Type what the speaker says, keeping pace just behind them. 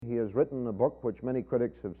has written a book which many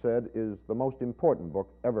critics have said is the most important book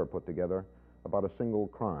ever put together about a single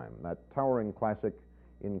crime, that towering classic,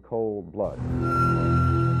 In Cold Blood.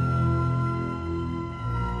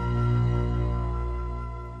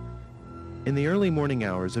 In the early morning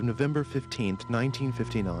hours of November 15,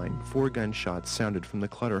 1959, 4 gunshots sounded from the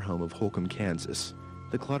Clutter home of Holcomb, Kansas.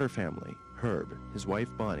 The Clutter family, Herb, his wife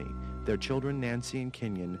Bonnie, their children Nancy and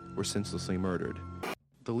Kenyon, were senselessly murdered.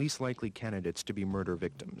 The least likely candidates to be murder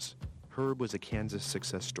victims. Herb was a Kansas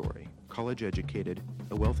success story, college-educated,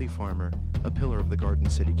 a wealthy farmer, a pillar of the Garden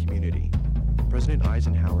City community. President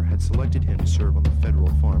Eisenhower had selected him to serve on the Federal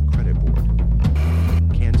Farm Credit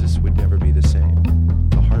Board. Kansas would never be the same.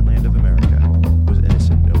 The heartland of America was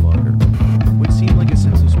innocent no longer. What seemed like a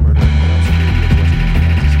senseless murder in the obscurity of western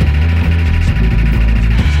Kansas exploded in violence and disaster.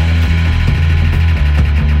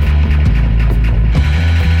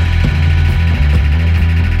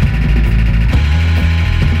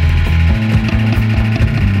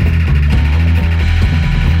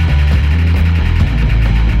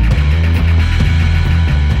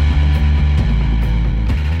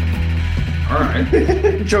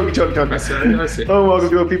 Joke. I see. Oh, welcome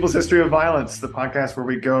to A People's History of Violence, the podcast where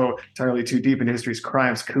we go entirely too deep into history's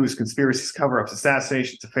crimes, coups, conspiracies, cover-ups,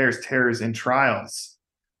 assassinations, affairs, terrors, and trials.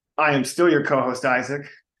 I am still your co-host, Isaac.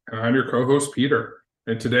 I'm your co-host, Peter.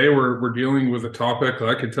 And today we're dealing with a topic that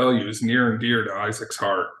I can tell you is near and dear to Isaac's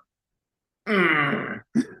heart.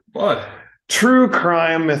 What? True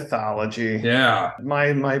crime mythology. Yeah.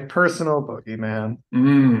 My personal boogeyman.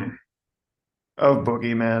 Of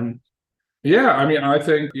boogeymen. Yeah, I mean, I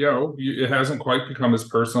think, it hasn't quite become as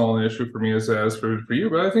personal an issue for me as it has for you,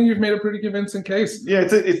 but I think you've made a pretty convincing case. Yeah,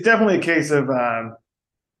 it's definitely a case of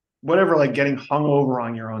whatever, like getting hung over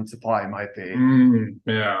on your own supply might be.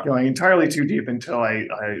 Yeah. Going entirely too deep until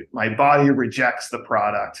my body rejects the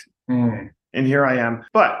product. And here I am.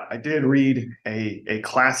 But I did read a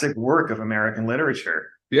classic work of American literature.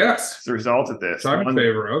 Yes. As a result of this. I'm in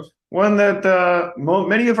favor of. One that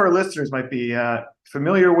many of our listeners might be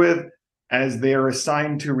familiar with, as they are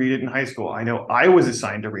assigned to read it in high school. I know I was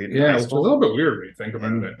assigned to read it in high school. It's a little bit weird when you think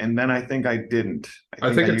about it. And then I think I didn't.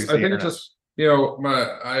 I think it's just, I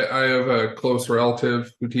have a close relative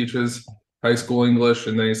who teaches high school English,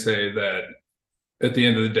 and they say that at the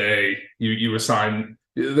end of the day, you assign,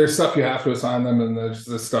 there's stuff you have to assign them, and there's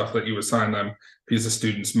the stuff that you assign them because the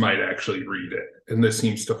students might actually read it. And this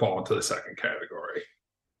seems to fall into the second category.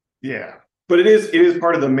 Yeah. But it is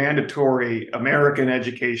part of the mandatory American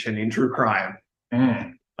education in true crime.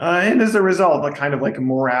 And as a result, a kind of like a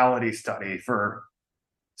morality study for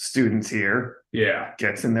students here. Yeah.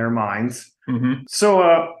 Gets in their minds.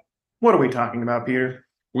 So what are we talking about, Peter?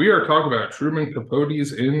 We are talking about Truman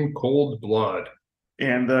Capote's In Cold Blood.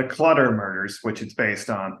 And the Clutter murders, which it's based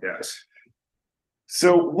on. Yes.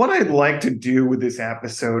 So what I'd like to do with this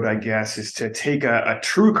episode, I guess, is to take a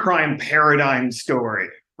true crime paradigm story.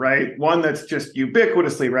 Right? One that's just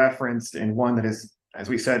ubiquitously referenced, and one that is, as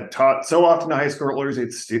we said, taught so often to high schoolers,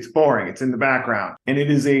 it's boring. It's in the background. And it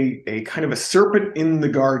is a kind of a serpent in the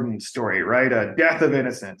garden story, right? A death of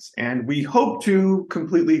innocence. And we hope to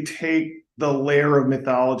completely take the layer of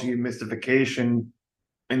mythology and mystification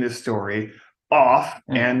in this story off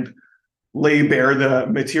and lay bare the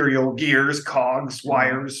material gears, cogs,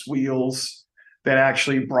 wires, wheels that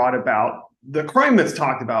actually brought about the crime that's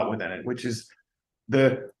talked about within it, which is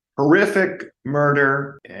the horrific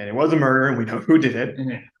murder, and it was a murder, and we know who did it,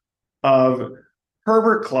 of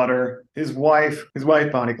Herbert Clutter, his wife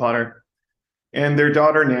Bonnie Clutter, and their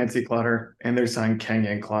daughter Nancy Clutter, and their son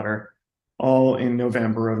Kenyon Clutter, all in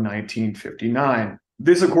November of 1959.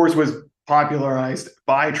 This, of course, was popularized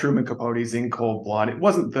by Truman Capote's In Cold Blood. It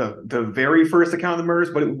wasn't the very first account of the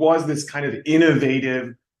murders, but it was this kind of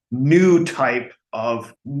innovative, new type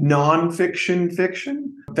of nonfiction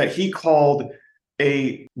fiction that he called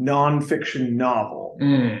a nonfiction novel.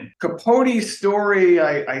 Capote's story,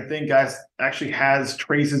 I think, actually has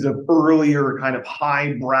traces of earlier kind of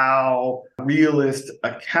highbrow realist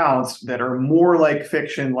accounts that are more like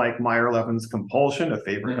fiction, like Meyer Levin's Compulsion, a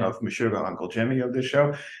favorite of Meshuggah Uncle Jimmy of this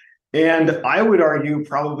show. And I would argue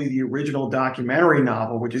probably the original documentary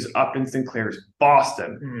novel, which is Upton Sinclair's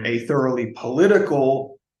Boston, a thoroughly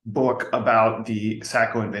political book about the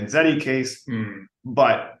Sacco and Vanzetti case.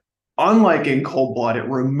 But unlike In Cold Blood, it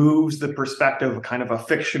removes the perspective of kind of a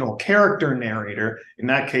fictional character narrator. In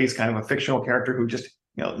that case, kind of a fictional character who just,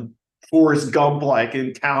 Forrest Gump-like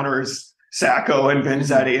encounters Sacco and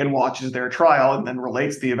Vanzetti and watches their trial and then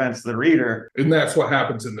relates the events to the reader. And that's what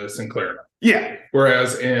happens in the Sinclair. Yeah.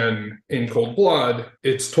 Whereas in Cold Blood,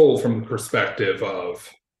 it's told from the perspective of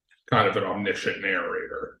kind of an omniscient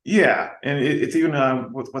narrator. Yeah, and it's even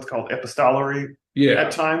what's called epistolary. Yeah,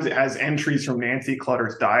 at times it has entries from Nancy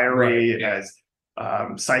Clutter's diary. It has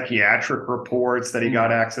psychiatric reports that he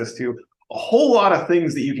got access to. A whole lot of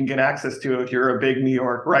things that you can get access to if you're a big New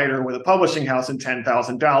York writer with a publishing house and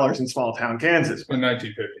 $10,000 in small town Kansas. In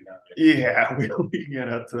 1959. Yeah, we can get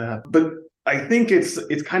up to that. But I think it's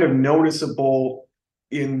kind of noticeable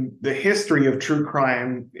in the history of true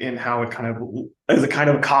crime in how it kind of as a kind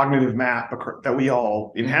of cognitive map that we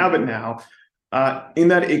all inhabit now, in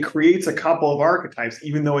that it creates a couple of archetypes,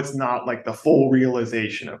 even though it's not like the full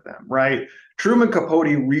realization of them, right? Truman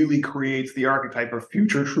Capote really creates the archetype of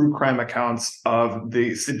future true crime accounts of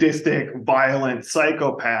the sadistic, violent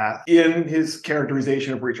psychopath in his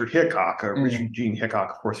characterization of Richard Hickok, or Richard Gene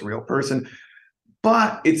Hickok, of course, a real person.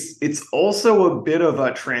 But it's also a bit of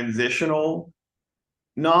a transitional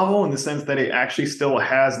novel in the sense that it actually still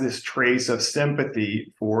has this trace of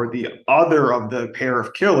sympathy for the other of the pair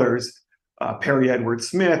of killers, Perry Edward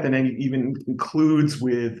Smith, and then it even includes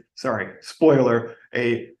with, spoiler,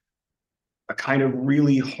 a kind of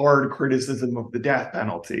really hard criticism of the death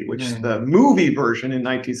penalty, which the movie version in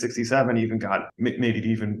 1967 even made it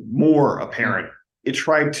even more apparent. It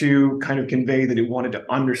tried to kind of convey that it wanted to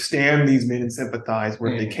understand these men and sympathize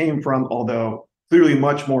where they came from, although clearly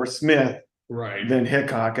much more Smith than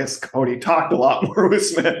Hickok, as Capote talked a lot more with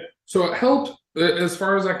Smith. So it helped, as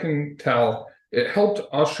far as I can tell, it helped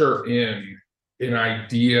usher in an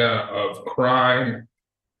idea of crime,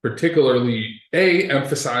 particularly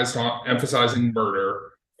emphasizing murder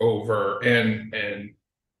over and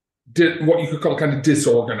did what you could call kind of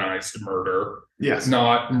disorganized murder. Yes.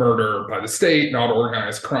 Not murder by the state, not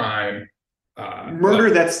organized crime. Murder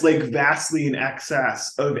that's like vastly in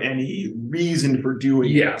excess of any reason for doing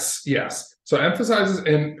it. Yes. So emphasizes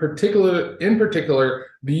in particular,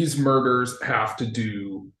 these murders have to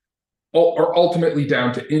do are ultimately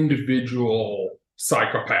down to individual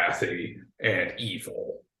psychopathy and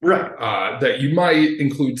evil. Right. That you might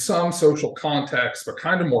include some social context, but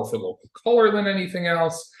kind of more for local color than anything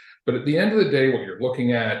else. But at the end of the day, what you're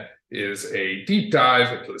looking at is a deep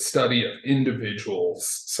dive into the study of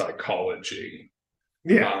individuals' psychology.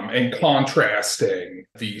 Yeah. And contrasting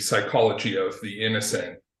the psychology of the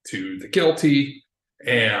innocent to the guilty,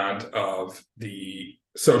 and of the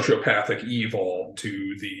sociopathic evil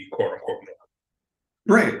to the quote unquote normal.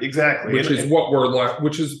 Right, exactly. Which is what we're left,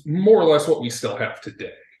 which is more or less what we still have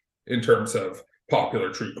today in terms of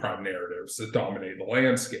popular true crime narratives that dominate the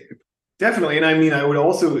landscape. Definitely. And I mean, I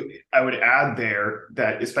would add there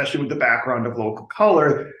that, especially with the background of local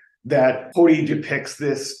color, that Capote depicts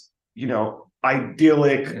this,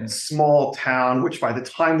 idyllic small town, which by the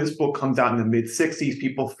time this book comes out in the mid-60s,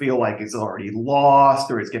 people feel like is already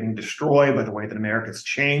lost or is getting destroyed by the way that America's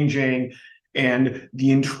changing. And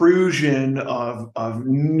the intrusion of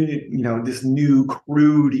this new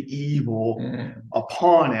crude evil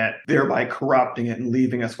upon it, thereby corrupting it and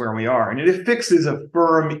leaving us where we are. And it affixes a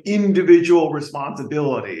firm individual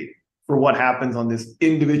responsibility for what happens on this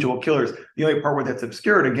individual killers. The only part where that's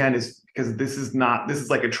obscured again is because this is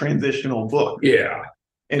like a transitional book. Yeah.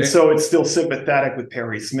 And so it's still sympathetic with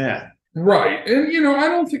Perry Smith. Right. And, I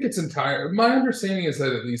don't think it's my understanding is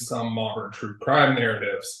that at least some modern true crime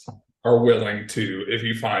narratives are willing to, if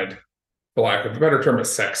you find, for lack of a better term, a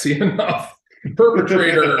sexy enough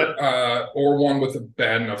perpetrator, or one with a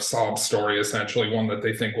bed of sob story, essentially one that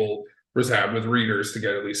they think will resound with readers to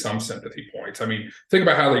get at least some sympathy points. I mean, think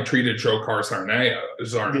about how they treated Dzhokhar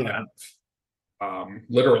Tsarnaev,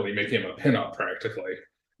 literally making him a pinup practically.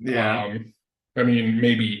 Yeah. I mean,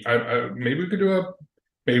 maybe we could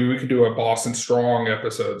do a Boston Strong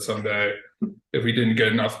episode someday if we didn't get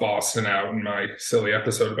enough Boston out in my silly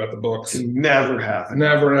episode about the books. Never had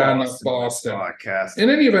enough Boston podcast. In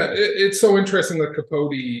any event, it's so interesting that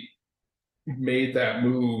Capote made that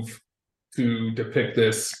move to depict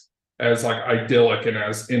this as like idyllic and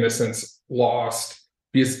as innocence lost,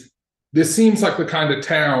 because this seems like the kind of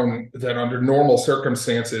town that under normal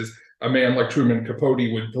circumstances a man like Truman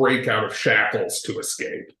Capote would break out of shackles to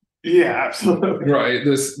escape. Yeah, absolutely. Right.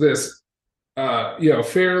 This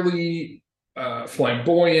fairly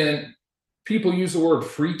flamboyant. People use the word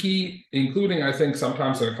freaky, including, I think,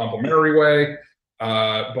 sometimes in a complimentary way,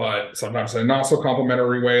 but sometimes in a not so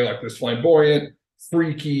complimentary way, like this flamboyant,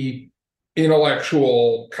 freaky,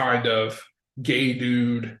 intellectual kind of gay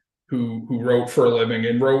dude who wrote for a living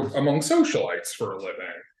and wrote among socialites for a living.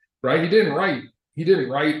 Right? He didn't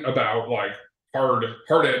write about like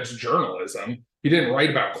hard-edged journalism. He didn't write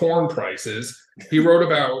about corn prices. He wrote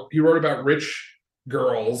about rich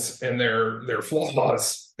girls and their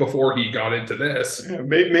flaws before he got into this. Yeah,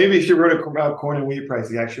 maybe if you wrote about corn and wheat price,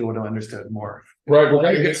 he actually would have understood more. Right, we're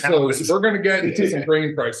gonna get into some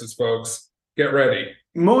grain prices, folks. Get ready.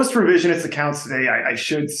 Most revisionist accounts today, I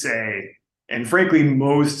should say, and frankly,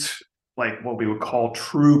 most like what we would call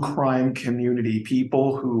true crime community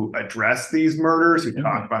people who address these murders, who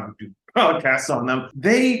talk about them, do podcasts on them,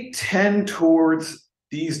 they tend towards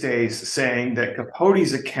these days saying that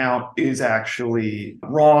Capote's account is actually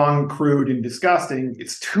wrong, crude, and disgusting.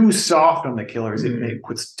 It's too soft on the killers. It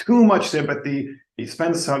puts too much sympathy. He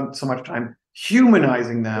spends so much time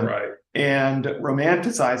humanizing them. Right. And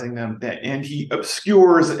romanticizing them, and he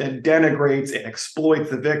obscures and denigrates and exploits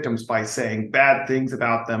the victims by saying bad things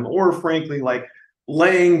about them, or frankly, like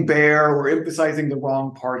laying bare or emphasizing the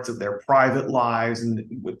wrong parts of their private lives, and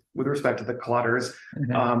with respect to the Clutters,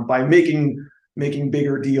 by making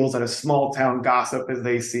bigger deals out of small town gossip as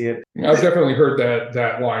they see it. I've definitely heard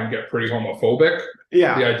that line get pretty homophobic.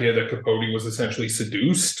 Yeah, the idea that Capote was essentially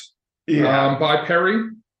seduced by Perry.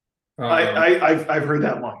 I've heard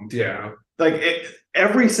that line too. Yeah, like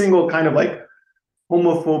every single kind of like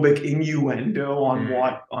homophobic innuendo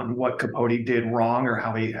on what Capote did wrong or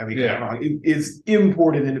how he got wrong is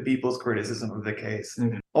imported into people's criticism of the case.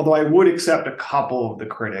 Although I would accept a couple of the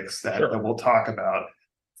critics that we'll talk about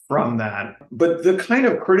from that. But the kind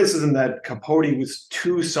of criticism that Capote was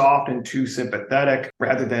too soft and too sympathetic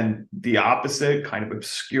rather than the opposite, kind of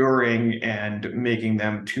obscuring and making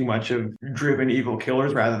them too much of driven evil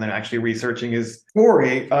killers rather than actually researching his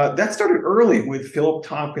story, that started early with Philip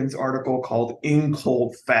Tompkins' article called In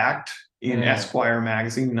Cold Fact in Esquire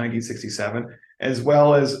magazine in 1967, as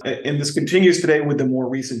well as, and this continues today with the more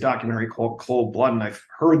recent documentary called Cold Blood. And I've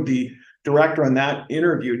heard the director on that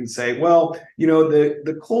interviewed and say, well, you know, the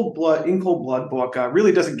In Cold Blood book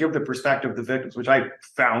really doesn't give the perspective of the victims, which I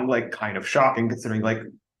found like kind of shocking, considering like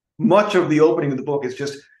much of the opening of the book is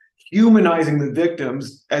just humanizing the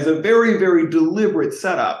victims as a very, very deliberate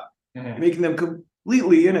setup, making them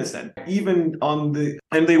completely innocent, even on the,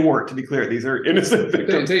 and they weren't, to be clear, these are innocent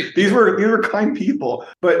victims. These were kind people,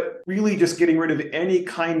 but really just getting rid of any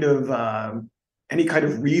kind of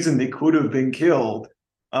reason they could have been killed.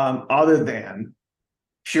 Other than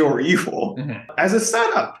pure evil as a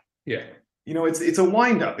setup. Yeah. You know, it's a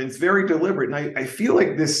wind-up. It's very deliberate. And I feel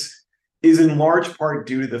like this is in large part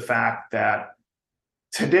due to the fact that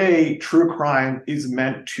today true crime is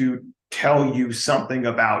meant to tell you something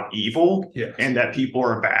about evil and that people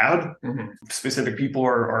are bad. Specific people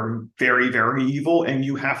are very, very evil, and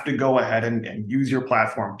you have to go ahead and use your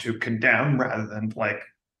platform to condemn rather than like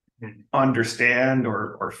understand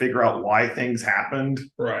or figure out why things happened,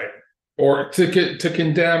 right? Or to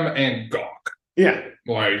condemn and gawk. Yeah,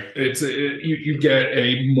 like you get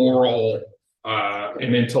a moral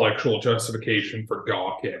and intellectual justification for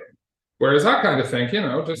gawking, whereas I kind of think, you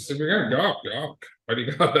know, just if you're gonna gawk, why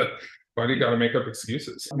do you gotta make up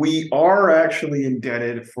excuses? We are actually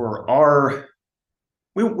indebted for our.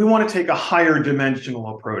 We want to take a higher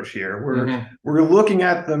dimensional approach here. We're looking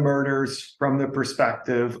at the murders from the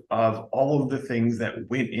perspective of all of the things that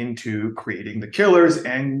went into creating the killers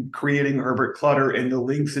and creating Herbert Clutter and the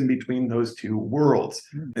links in between those two worlds.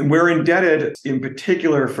 And we're indebted in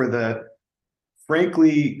particular for the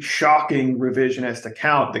frankly shocking revisionist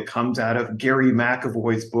account that comes out of Gary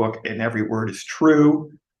McAvoy's book, And Every Word is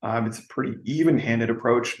True. It's a pretty even-handed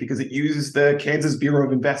approach because it uses the Kansas Bureau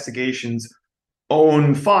of Investigation's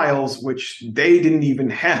own files, which they didn't even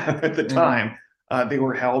have at the time. They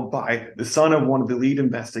were held by the son of one of the lead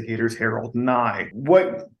investigators, Harold Nye.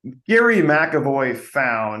 What Gary McAvoy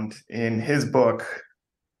found in his book,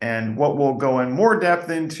 and what we'll go in more depth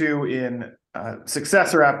into in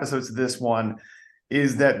successor episodes of this one,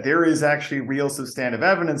 is that there is actually real substantive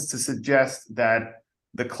evidence to suggest that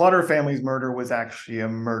the Clutter family's murder was actually a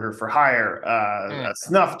murder for hire, a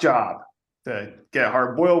snuff job, to get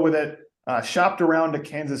hard boiled with it. Shopped around a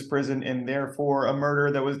Kansas prison, and therefore a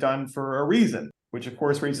murder that was done for a reason, which of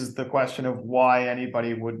course raises the question of why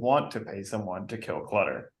anybody would want to pay someone to kill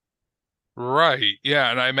Clutter. Right.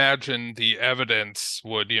 Yeah, and I imagine the evidence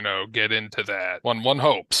would, you know, get into that. One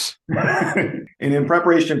hopes. And in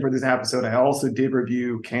preparation for this episode, I also did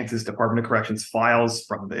review Kansas Department of Corrections files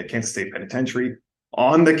from the Kansas State Penitentiary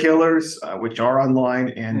on the killers, which are online,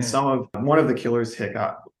 and one of the killers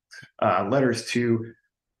got letters to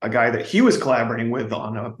a guy that he was collaborating with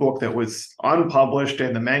on a book that was unpublished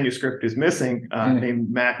and the manuscript is missing, named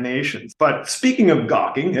Mac Nations. But speaking of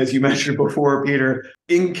gawking, as you mentioned before, Peter,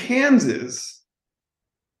 in Kansas,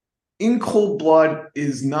 In Cold Blood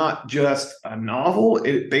is not just a novel.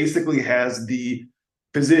 It basically has the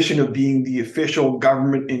position of being the official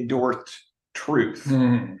government-endorsed truth.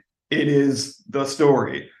 Mm. It is the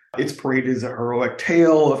story. It's paraded as a heroic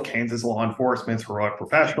tale of Kansas law enforcement's heroic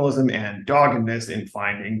professionalism and doggedness in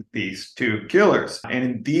finding these two killers. And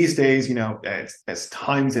in these days, as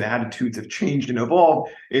times and attitudes have changed and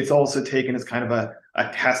evolved, it's also taken as kind of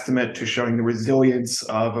a testament to showing the resilience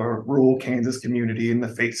of a rural Kansas community in the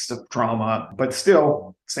face of trauma. But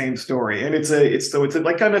still, same story. And it's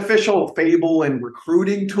like an official fable and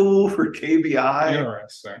recruiting tool for KBI.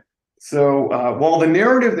 Interesting. So while the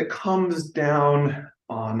narrative that comes down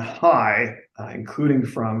on high, including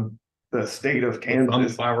from the state of Kansas,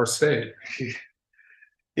 Sunflower State,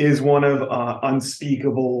 is one of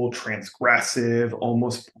unspeakable, transgressive,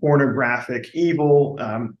 almost pornographic evil,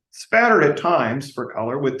 spattered at times for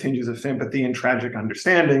color with tinges of sympathy and tragic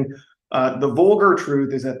understanding. The vulgar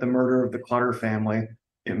truth is that the murder of the Clutter family,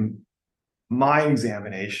 in my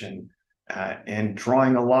examination, and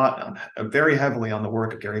drawing very heavily on the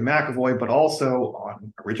work of Gary McAvoy, but also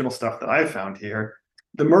on original stuff that I've found here,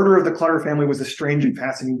 the murder of the Clutter family was a strange and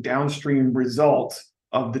fascinating downstream result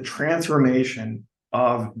of the transformation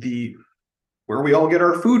of where we all get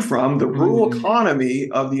our food from, the rural economy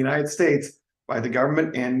of the United States by the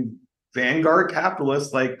government and vanguard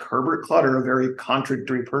capitalists like Herbert Clutter, a very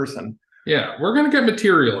contradictory person. Yeah, we're going to get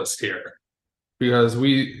materialist here because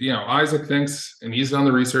Isaac thinks, and he's done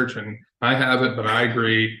the research and I haven't, but I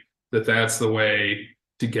agree that that's the way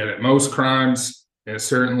to get at most crimes. And it's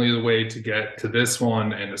certainly the way to get to this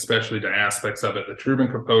one, and especially to aspects of it that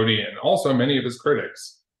Truman Capote and also many of his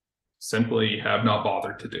critics simply have not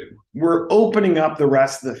bothered to do. We're opening up the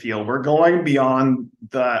rest of the field. We're going beyond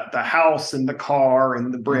the house and the car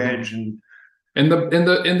and the bridge and the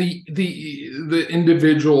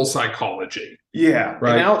individual psychology. Yeah,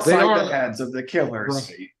 right. And outside the heads of the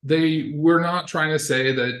killers. Right. We're not trying to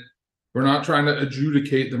say that we're not trying to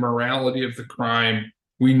adjudicate the morality of the crime.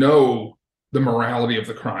 We know the morality of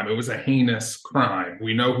the crime. It was a heinous crime.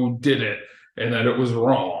 We know who did it and that it was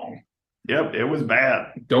wrong. Yep, it was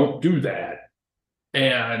bad. Don't do that.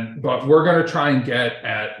 But we're going to try and get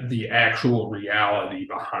at the actual reality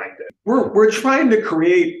behind it. We're trying to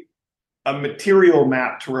create a material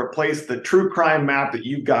map to replace the true crime map that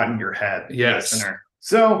you've got in your head, yes. Listener.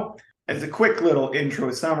 So, as a quick little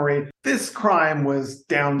intro summary, this crime was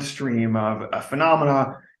downstream of a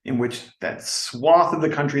phenomena in which that swath of the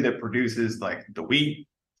country that produces like the wheat,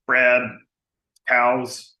 bread,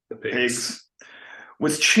 cows, the pigs,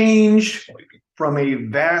 was changed from a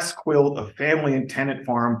vast quilt of family and tenant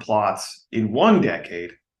farm plots in one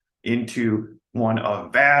decade into one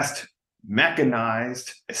of vast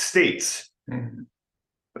mechanized estates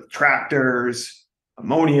with tractors,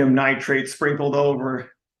 ammonium nitrate sprinkled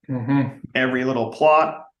over every little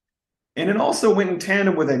plot. And it also went in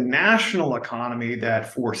tandem with a national economy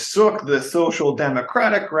that forsook the social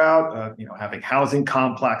democratic route of, having housing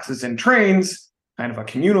complexes and trains, kind of a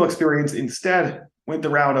communal experience. Instead, went the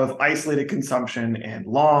route of isolated consumption and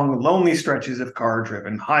long, lonely stretches of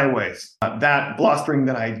car-driven highways. That blustering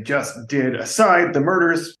that I just did aside, the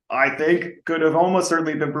murders, I think, could have almost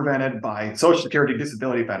certainly been prevented by Social Security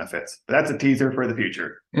disability benefits. But that's a teaser for the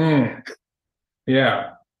future. Yeah.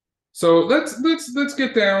 So let's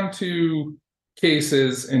get down to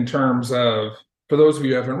cases in terms of, for those of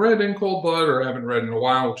you who haven't read In Cold Blood or haven't read in a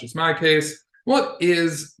while, which is my case, what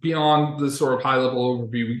is, beyond the sort of high-level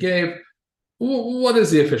overview we gave, what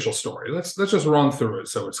is the official story? Let's just run through it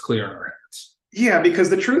so it's clear in our heads. Yeah, because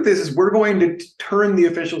the truth is we're going to turn the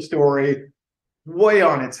official story way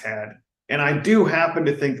on its head. And I do happen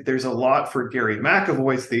to think that there's a lot for Gary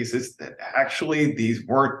McAvoy's thesis that actually these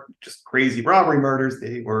weren't just crazy robbery murders.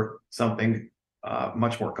 They were something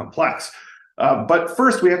much more complex. But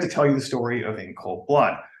first, we have to tell you the story of In Cold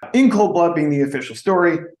Blood. In Cold Blood being the official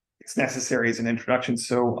story, it's necessary as an introduction,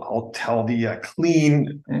 so I'll tell the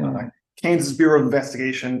clean Kansas Bureau of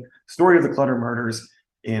Investigation story of the Clutter murders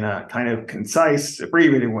in a kind of concise,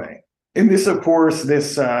 abbreviated way. In this, of course,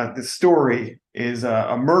 this story is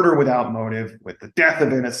a murder without motive, with the death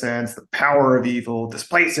of innocence, the power of evil,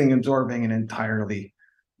 displacing, absorbing, and entirely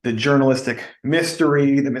the journalistic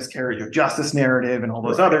mystery, the miscarriage of justice narrative, and all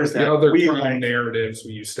those others. The other crime narratives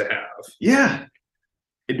we used to have. Yeah.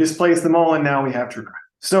 It displaced them all, and now we have true crime.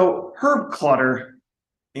 So Herb Clutter,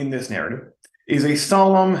 in this narrative, is a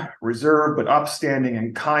solemn, reserved, but upstanding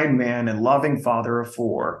and kind man and loving father of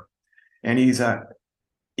four. And he's a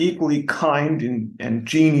equally kind and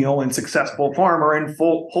genial and successful farmer in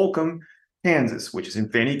Holcomb, Kansas, which is in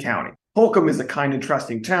Finney County. Holcomb is a kind and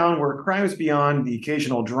trusting town where crimes beyond the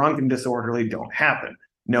occasional drunk and disorderly don't happen.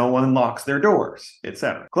 No one locks their doors,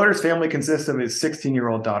 etc. Clutter's family consists of his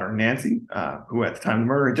 16-year-old daughter, Nancy, who at the time of the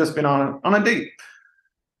murder had just been on a date.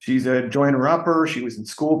 She's a joiner-upper. She was in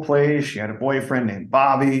school plays. She had a boyfriend named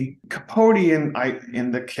Bobby. Capote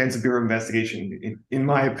in the Kansas Bureau investigation, in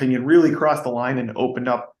my opinion, really crossed the line and opened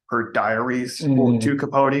up her diaries to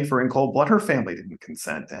Capote for In Cold Blood. Her family didn't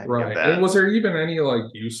consent to any of that. And was there even any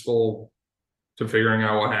useful to figuring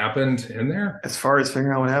out what happened in there? As far as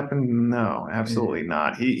figuring out what happened, no, absolutely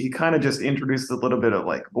not. He kind of just introduced a little bit of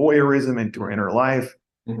voyeurism into her inner life.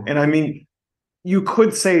 And I mean, you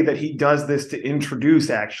could say that he does this to introduce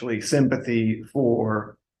actually sympathy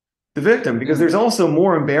for the victim, because there's also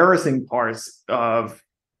more embarrassing parts of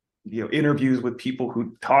interviews with people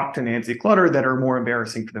who talk to Nancy Clutter that are more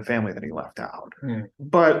embarrassing for the family that he left out.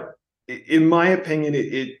 But in my opinion,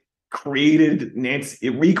 it recreated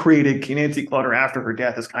Nancy Clutter after her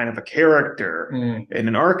death as kind of a character and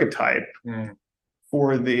an archetype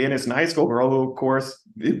for the innocent high school girl, who, of course,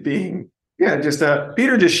 it being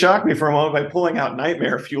Peter just shocked me for a moment by pulling out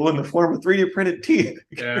nightmare fuel in the form of 3D printed teeth.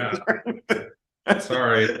 Yeah.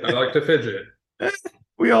 Sorry, I like to fidget.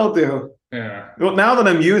 We all do. Yeah. Well, now that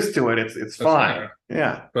I'm used to it, it's fine.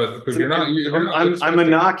 Yeah. But you're not. I'm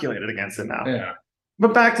inoculated against it now. Yeah.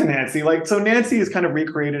 But back to Nancy. So Nancy is kind of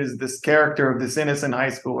recreated as this character of this innocent high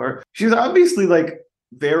schooler. She's obviously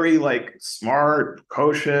very smart,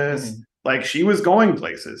 precocious. She was going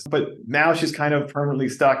places, but now she's kind of permanently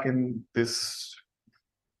stuck in this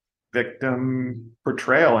victim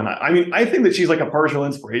portrayal. And I think that she's a partial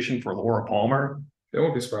inspiration for Laura Palmer. It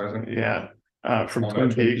won't be surprising. Yeah. From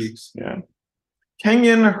Twin Peaks. Yeah.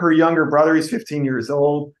 Kenyon, her younger brother, he's 15 years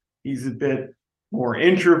old. He's a bit more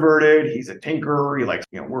introverted. He's a tinkerer. He likes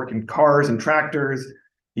working cars and tractors.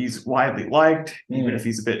 He's widely liked, even if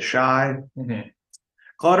he's a bit shy.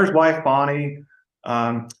 Clutter's wife, Bonnie,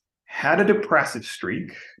 had a depressive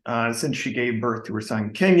streak since she gave birth to her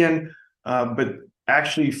son, Kenyon, but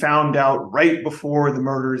actually found out right before the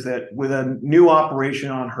murders that with a new operation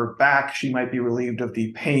on her back, she might be relieved of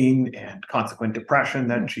the pain and consequent depression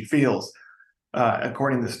that she feels,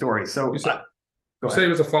 according to the story. So, you say he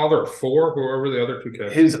was a father of 4? Who were the other 2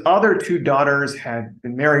 kids? His other 2 daughters had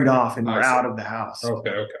been married off and were out of the house.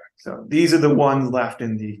 Okay. So these are the ones left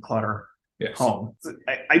in the Clutter home.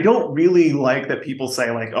 I don't really like that people say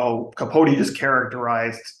oh, Capote just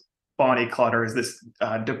characterized Bonnie Clutter as this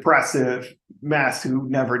depressive mess who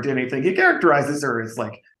never did anything. He characterizes her as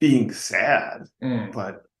being sad,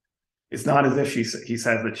 but it's not as if he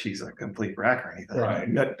says that she's a complete wreck or anything.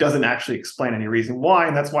 Right. That doesn't actually explain any reason why,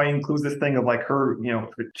 and that's why he includes this thing of her,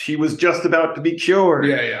 she was just about to be cured.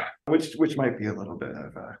 Yeah. Which might be a little bit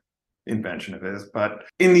of a invention of his. But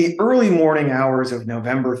in the early morning hours of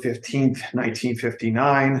November 15th,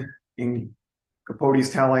 1959, in Capote's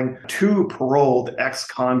telling, 2 paroled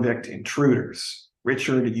ex-convict intruders,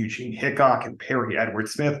 Richard Eugene Hickok and Perry Edward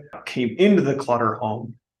Smith, came into the Clutter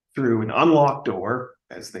home through an unlocked door,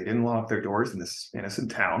 as they didn't lock their doors in this innocent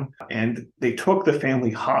town, and they took the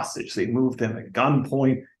family hostage. They moved them at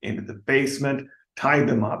gunpoint into the basement, tied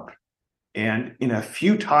them up, and in a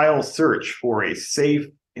futile search for a safe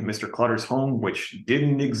in Mr. Clutter's home, which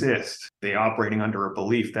didn't exist, they operating under a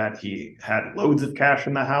belief that he had loads of cash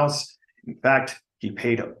in the house. In fact, he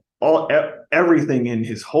paid everything in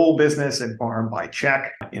his whole business and farm by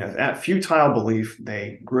check. That futile belief,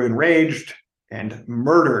 they grew enraged and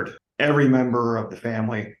murdered every member of the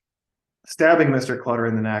family, stabbing Mr. Clutter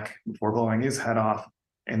in the neck before blowing his head off,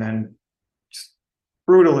 and then just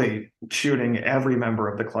brutally shooting every member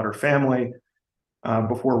of the Clutter family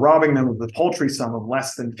before robbing them of the paltry sum of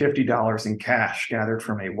less than $50 in cash gathered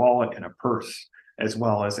from a wallet and a purse, as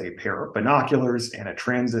well as a pair of binoculars and a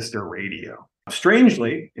transistor radio.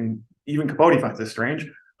 Strangely, and even Capote finds this strange,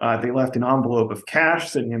 they left an envelope of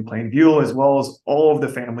cash sitting in plain view, as well as all of the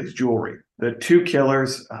family's jewelry. The 2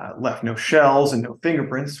 killers left no shells and no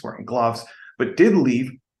fingerprints wearing gloves, but did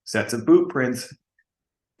leave sets of boot prints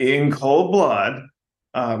in cold blood,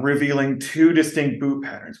 revealing 2 distinct boot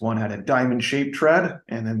patterns. One had a diamond-shaped tread,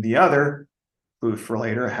 and then the other, clue for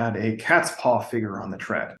later, had a cat's paw figure on the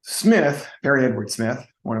tread. Perry Edward Smith,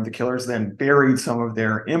 one of the killers, then buried some of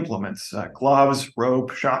their implements, gloves,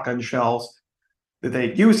 rope, shotgun shells, that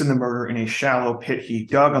they used in the murder in a shallow pit he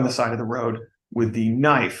dug on the side of the road with the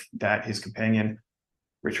knife that his companion,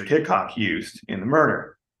 Richard Hickok, used in the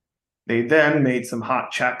murder. They then made some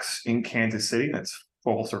hot checks in Kansas City, that's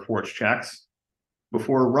false or forged checks,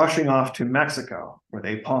 before rushing off to Mexico, where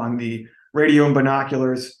they pawned the radio and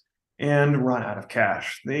binoculars and run out of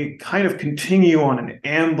cash. They kind of continue on an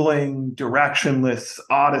ambling, directionless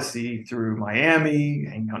odyssey through Miami,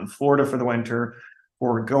 hanging out in Florida for the winter,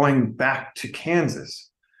 or going back to Kansas.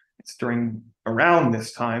 It's around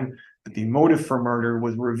this time that the motive for murder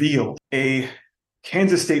was revealed. A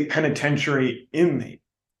Kansas State Penitentiary inmate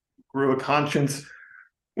grew a conscience,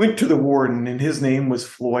 went to the warden, and his name was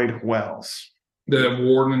Floyd Wells. The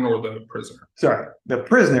warden or the prisoner? Sorry, the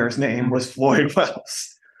prisoner's name was Floyd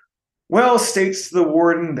Wells. Wells states to the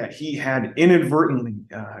warden that he had inadvertently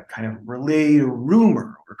kind of relayed a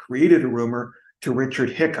rumor or created a rumor to Richard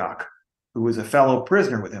Hickok, who was a fellow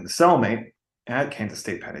prisoner with him, a cellmate at Kansas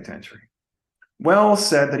State Penitentiary. Wells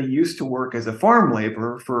said that he used to work as a farm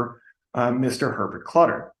laborer for Mr. Herbert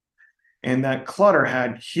Clutter, and that Clutter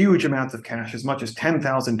had huge amounts of cash, as much as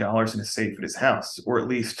 $10,000 in a safe at his house, or at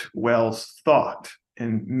least Wells thought,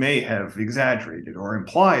 and may have exaggerated or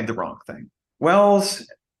implied the wrong thing. Wells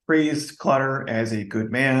praised Clutter as a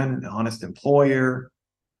good man, an honest employer,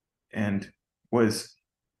 and was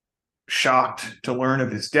shocked to learn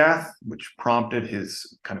of his death, which prompted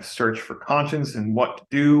his kind of search for conscience and what to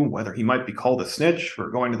do, whether he might be called a snitch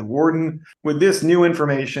for going to the warden. With this new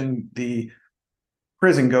information, the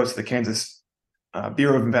prison goes to the Kansas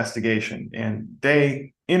Bureau of Investigation, and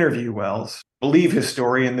they interview Wells, believe his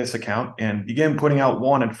story in this account, and begin putting out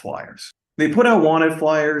wanted flyers. They put out wanted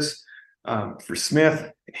flyers for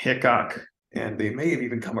Smith, Hickok, and they may have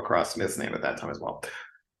even come across Smith's name at that time as well.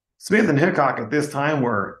 Smith and Hickok at this time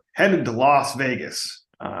were headed to Las Vegas,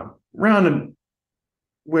 around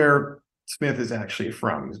where Smith is actually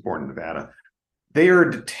from. He was born in Nevada. They are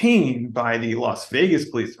detained by the Las Vegas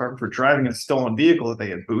Police Department for driving a stolen vehicle that they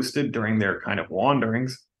had boosted during their kind of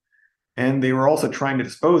wanderings. And they were also trying to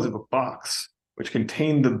dispose of a box which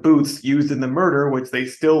contained the boots used in the murder, which they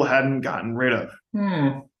still hadn't gotten rid of.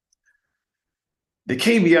 The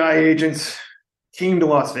KBI agents came to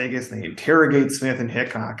Las Vegas and they interrogate Smith and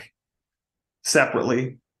Hickok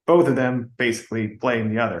separately. Both of them basically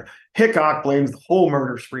blame the other. Hickok blames the whole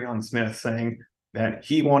murder spree on Smith, saying that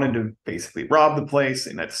he wanted to basically rob the place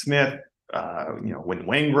and that Smith, went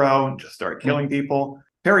wangro and just started killing people.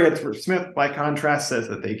 Harriet Smith, by contrast, says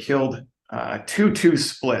that they killed 2-2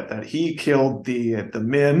 split, that he killed the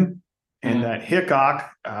men, and that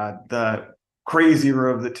Hickok, the crazier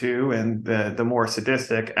of the two and the more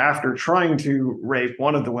sadistic, after trying to rape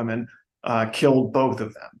one of the women, killed both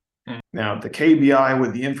of them. Now, the KBI,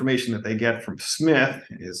 with the information that they get from Smith,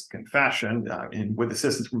 his confession, and with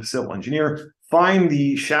assistance from a civil engineer, find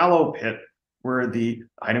the shallow pit where the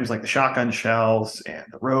items like the shotgun shells and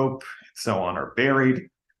the rope and so on are buried.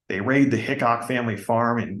 They raid the Hickok family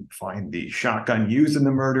farm and find the shotgun used in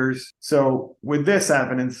the murders. So with this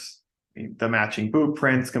evidence, the matching boot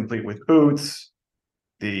prints complete with boots,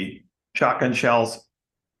 the shotgun shells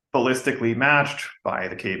ballistically matched by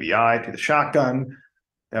the KBI to the shotgun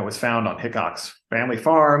that was found on Hickok's family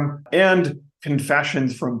farm, and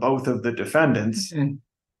confessions from both of the defendants,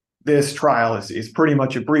 this trial is pretty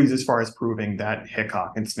much a breeze as far as proving that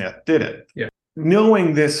Hickok and Smith did it. Yeah.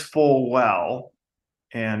 Knowing this full well,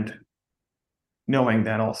 and knowing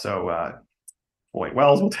that also Floyd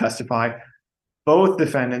Wells will testify, both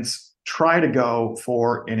defendants try to go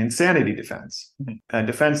for an insanity defense, a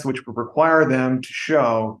defense which would require them to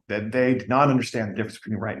show that they did not understand the difference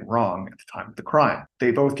between right and wrong at the time of the crime.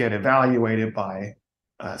 They both get evaluated by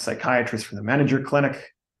a psychiatrist from the Menninger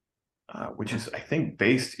Clinic, which is, I think,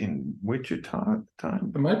 based in Wichita at the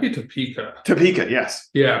time. It might be Topeka. Topeka, yes.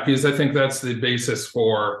 Yeah, because I think that's the basis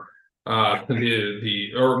for or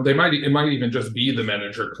it might even just be the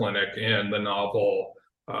Menninger Clinic and the novel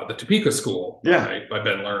The Topeka School by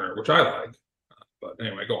Ben Lerner, which I like. But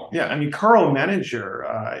anyway, go on. Yeah, I mean, Carl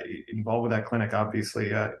Menninger, involved with that clinic,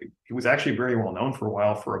 obviously, he was actually very well known for a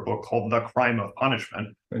while for a book called The Crime of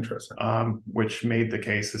Punishment. Interesting. Which made the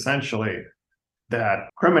case essentially that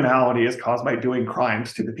criminality is caused by doing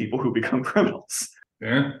crimes to the people who become criminals.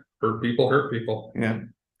 Yeah, hurt people. Yeah.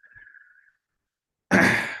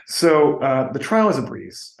 So the trial is a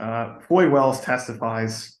breeze. Floyd Wells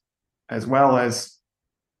testifies, as well as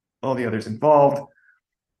all the others involved.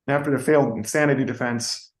 After the failed insanity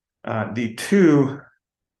defense, the two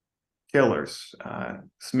killers,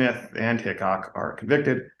 Smith and Hickok, are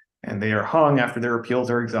convicted, and they are hung after their appeals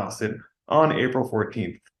are exhausted on April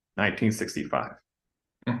 14th, 1965.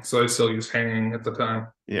 So they still use hanging at the time?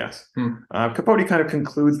 Yes. Capote kind of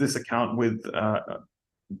concludes this account with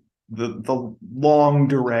the long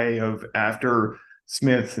durée of after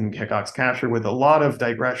Smith and Hickok's capture, with a lot of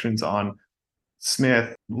digressions on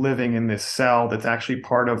Smith living in this cell that's actually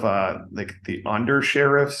part of like the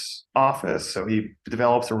undersheriff's office. So he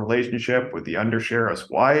develops a relationship with the undersheriff's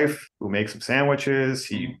wife, who makes him sandwiches.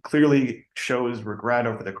 He clearly shows regret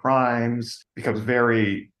over the crimes, becomes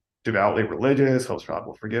very devoutly religious, hopes God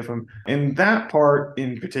will forgive him. And that part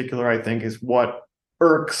in particular, I think, is what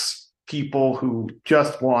irks people who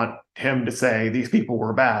just want him to say these people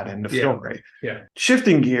were bad in the story. Yeah.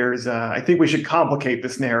 Shifting gears, I think we should complicate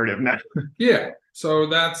this narrative now. Yeah. So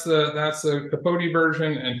that's the Capote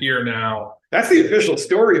version, and here now. That's the official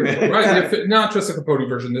story, man. Right. Not just the Capote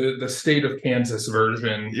version, the state of Kansas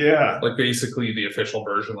version. Yeah. Like basically the official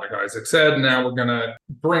version, like Isaac said. Now we're going to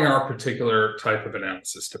bring our particular type of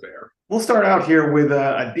analysis to bear. We'll start out here with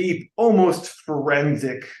a deep, almost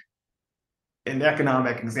forensic and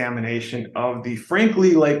economic examination of the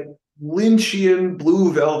frankly like Lynchian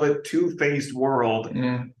blue velvet two-faced world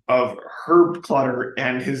of Herb Clutter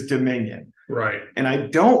and his dominion. Right. And I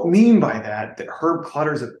don't mean by that Herb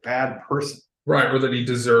Clutter's a bad person. Right, or that he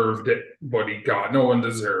deserved it, what he got. No one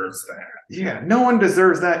deserves that. Yeah, no one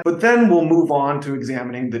deserves that. But then we'll move on to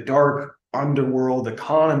examining the dark underworld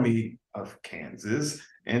economy of Kansas,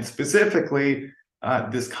 and specifically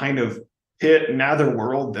this kind of pit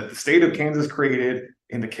netherworld that the state of Kansas created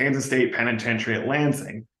in the Kansas State Penitentiary at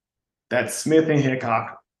Lansing that Smith and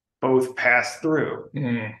Hickok both passed through.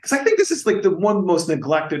 Because I think this is like the one of the most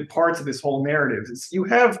neglected parts of this whole narrative is you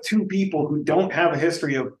have two people who don't have a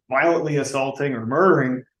history of violently assaulting or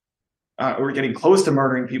murdering or getting close to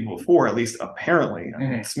murdering people before, at least apparently. I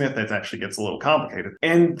mean, Smith, that actually gets a little complicated.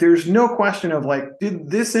 And there's no question of like,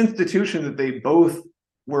 did this institution that they both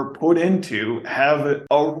were put into have a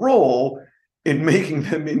role in making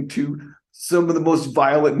them into some of the most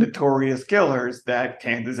violent, notorious killers that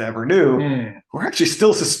Kansas ever knew, who are actually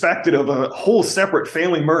still suspected of a whole separate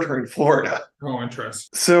family murder in Florida. Oh,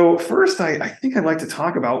 interesting. So first, I think I'd like to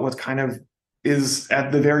talk about what kind of is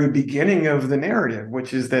at the very beginning of the narrative,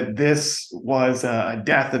 which is that this was a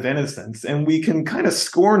death of innocence. And we can kind of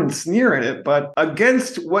scorn and sneer at it, but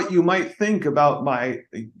against what you might think about my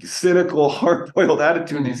cynical, hard-boiled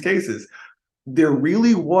attitude in these cases, there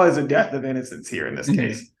really was a death of innocence here in this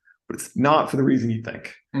case. But it's not for the reason you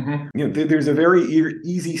think. You know, there's a very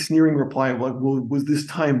easy sneering reply of like, well, was this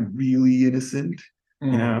time really innocent?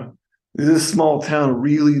 You know, is this small town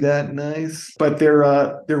really that nice? But there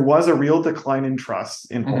was a real decline in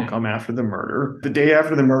trust in Holcomb after the murder. The day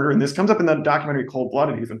after the murder, and this comes up in the documentary Cold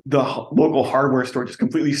Blooded even, the local hardware store just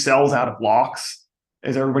completely sells out of locks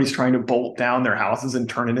as everybody's trying to bolt down their houses and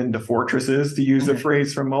turn it into fortresses, to use a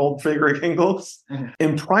phrase from old Frederick Ingalls.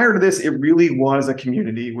 And prior to this, it really was a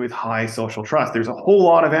community with high social trust. There's a whole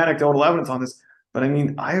lot of anecdotal evidence on this, but I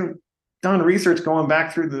mean, I've done research going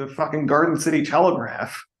back through the fucking Garden City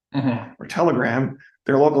Telegraph or Telegram,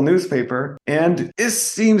 their local newspaper, and this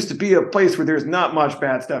seems to be a place where there's not much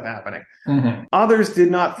bad stuff happening. Others did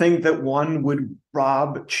not think that one would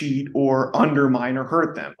rob, cheat, or undermine or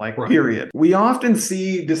hurt them, like period. We often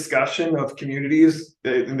see discussion of communities,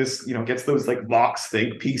 and this, you know, gets those like Vox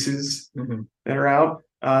think pieces that are out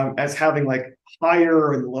as having like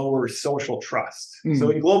higher and lower social trust. So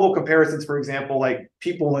in global comparisons, for example, like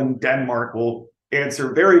people in Denmark will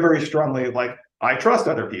answer very, very strongly like, I trust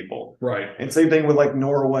other people. Right. And same thing with like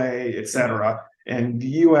Norway, etc. And the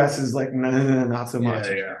US is like, no, not so much.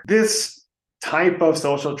 This type of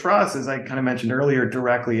social trust, as I kind of mentioned earlier,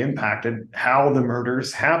 directly impacted how the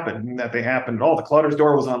murders happened, and that they happened at all. The Clutter's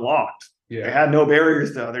door was unlocked. They had no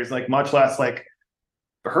barriers to others, like much less like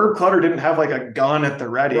Herb Clutter didn't have like a gun at the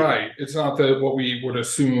ready. Right. It's not what we would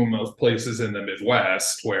assume of places in the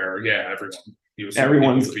Midwest where,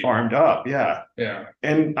 everyone's armed up. Yeah.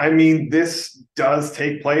 And I mean, this does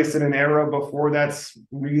take place in an era before that's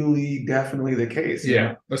really definitely the case.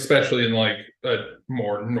 Especially in like a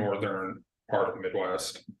more northern part of the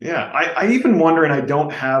Midwest. I even wonder, and I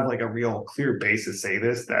don't have like a real clear basis to say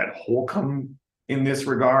this, that Holcomb in this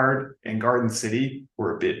regard and Garden City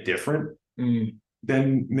were a bit different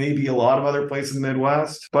than maybe a lot of other places in the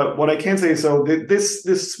Midwest. But what I can say is, so this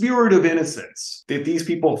spirit of innocence that these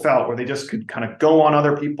people felt, where they just could kind of go on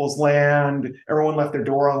other people's land, everyone left their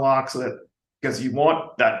door unlocked, so that because you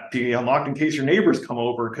want that to be unlocked in case your neighbors come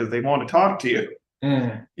over because they want to talk to you.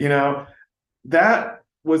 You know, that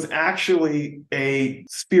was actually a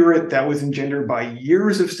spirit that was engendered by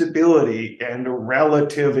years of stability and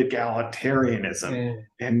relative egalitarianism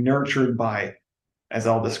and nurtured by, as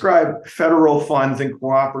I'll describe, federal funds and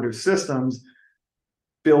cooperative systems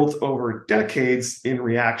built over decades in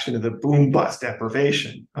reaction to the boom-bust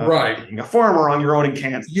deprivation of being a farmer on your own in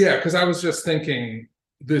Kansas. Yeah, because I was just thinking,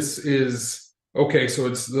 this is, okay, so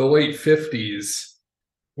it's the late 50s.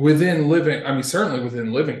 Certainly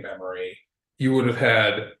within living memory, you would have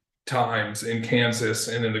had times in Kansas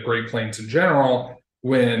and in the Great Plains in general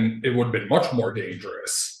when it would have been much more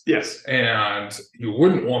dangerous. Yes. And you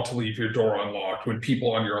wouldn't want to leave your door unlocked when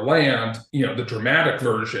people on your land, you know, the dramatic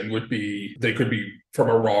version would be, they could be from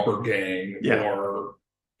a robber gang or,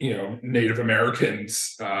 you know, Native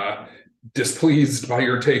Americans displeased by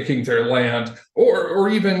your taking their land, or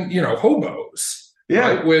even, hobos.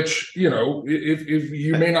 Yeah. Right? Which, if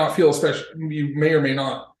you may not feel you may or may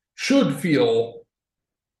not should feel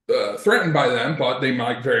threatened by them, but they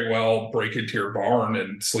might very well break into your barn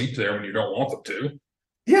and sleep there when you don't want them to.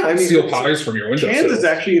 Yeah, I mean, steal pies from your window. Kansas,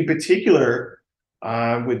 actually, in particular,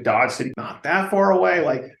 with Dodge City, not that far away,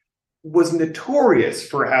 like, was notorious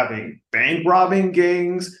for having bank robbing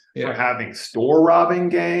gangs, for having store robbing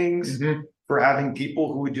gangs, for having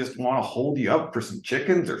people who would just want to hold you up for some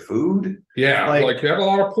chickens or food. Yeah, like you had a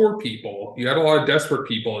lot of poor people, you had a lot of desperate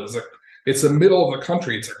people. It's the middle of the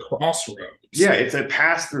country. It's a crossroads. Yeah, it's a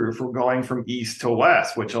pass-through for going from east to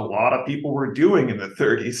west, which a lot of people were doing in the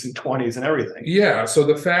 30s and 20s and everything. Yeah, so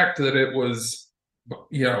the fact that it was,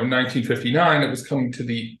 1959, it was coming to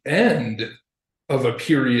the end of a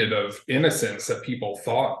period of innocence that people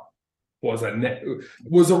thought was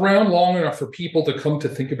around long enough for people to come to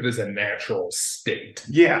think of it as a natural state.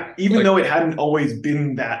 Yeah, even though it hadn't always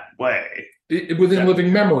been that way. Within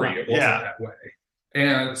living memory, it wasn't that way.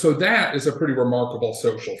 And so that is a pretty remarkable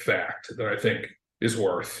social fact that I think is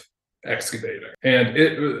worth excavating.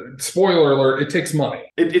 And spoiler alert, it takes money.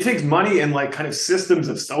 It takes money and kind of systems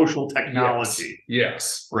of social technology.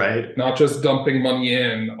 Yes. Right. Not just dumping money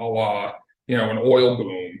in a la, an oil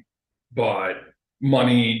boom, but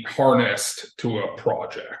money harnessed to a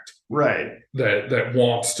project. Right. That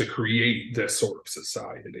wants to create this sort of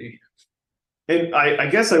society. And I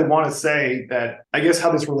guess I want to say that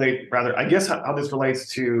how this relates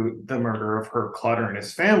to the murder of Herb Clutter and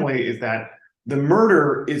his family is that the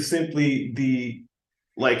murder is simply the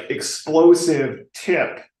explosive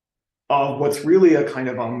tip of what's really a kind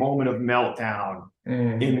of a moment of meltdown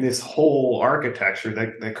in this whole architecture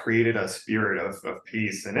that created a spirit of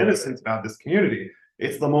peace and innocence about this community.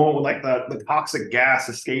 It's the moment when the toxic gas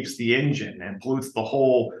escapes the engine and pollutes the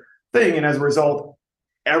whole thing, and as a result,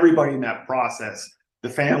 everybody in that process, the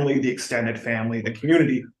family, the extended family, the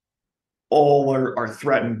community, all are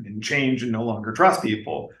threatened and change and no longer trust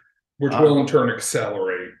people. Which will in turn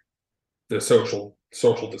accelerate the social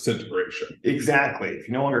disintegration. Exactly. If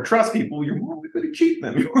you no longer trust people, you're more likely to cheat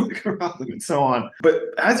them, you're more likely to rob them, and so on. But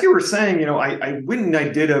as you were saying, I went and I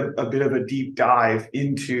did a bit of a deep dive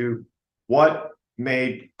into what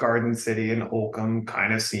made Garden City and Holcomb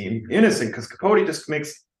kind of seem innocent, because Capote just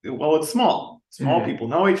makes, it's small. Small people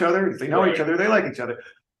know each other. If they know each other, they like each other.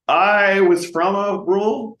 I was from a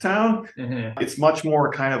rural town. It's much more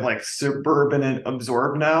kind of suburban and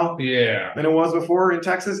absorbed now than it was before in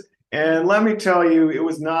Texas. And let me tell you, it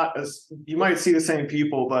was not you might see the same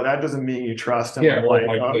people, but that doesn't mean you trust them.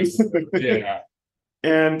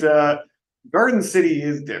 And Garden City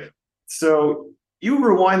is different. So you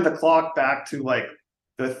rewind the clock back to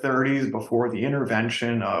the 30s, before the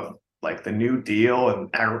intervention of the New Deal and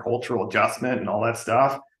agricultural adjustment and all that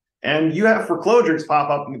stuff. And you have foreclosures pop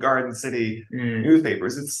up in the Garden City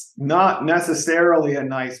newspapers. It's not necessarily a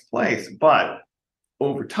nice place, but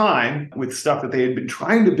over time, with stuff that they had been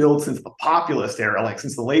trying to build since the populist era,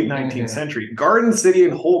 since the late 19th century, Garden City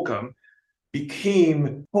and Holcomb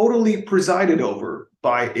became totally presided over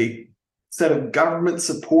by a set of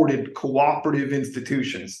government-supported cooperative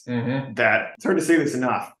institutions that, it's hard to say this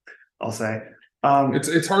enough, I'll say.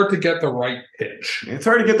 It's hard to get the right pitch. It's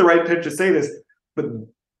hard to get the right pitch to say this, but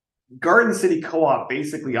Garden City Co-op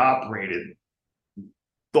basically operated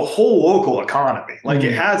the whole local economy.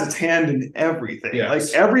 It has its hand in everything.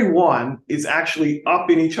 Yes. Everyone is actually up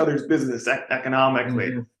in each other's business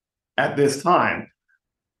economically at this time.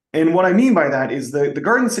 And what I mean by that is the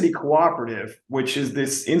Garden City Cooperative, which is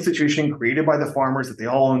this institution created by the farmers that they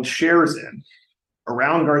all own shares in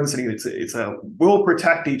around Garden City. It's a we'll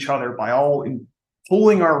protect each other by all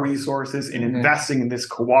pooling our resources and investing in this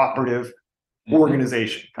cooperative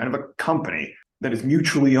organization, kind of a company that is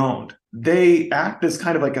mutually owned. They act as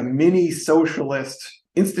kind of a mini socialist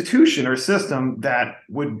institution or system that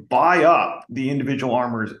would buy up the individual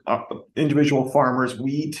farmers'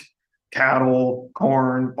 wheat, cattle,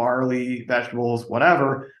 corn, barley, vegetables,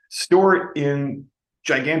 whatever, store it in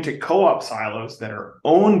gigantic co-op silos that are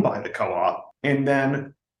owned by the co-op, and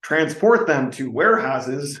then transport them to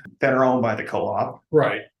warehouses that are owned by the co-op.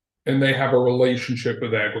 Right. And they have a relationship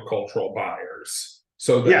with agricultural buyers.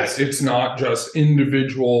 So that it's not just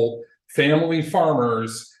individual family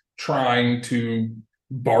farmers trying to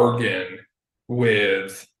bargain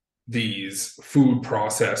with these food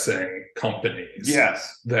processing companies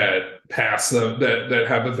that that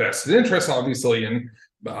have a vested interest, obviously, in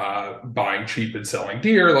buying cheap and selling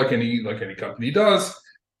dear, like any company does.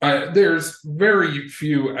 There's very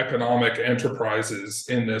few economic enterprises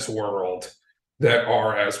in this world that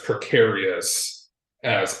are as precarious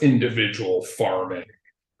as individual farming,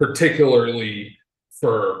 particularly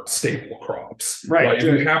for staple crops. Right. If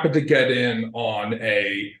you happen to get in on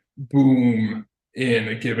a boom in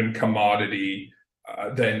a given commodity,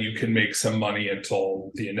 then you can make some money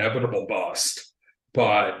until the inevitable bust.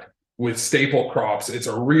 But with staple crops, it's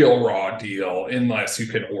a real raw deal unless you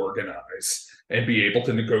can organize and be able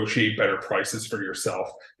to negotiate better prices for yourself.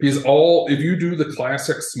 Because if you do the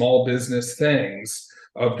classic small business things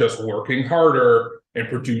of just working harder and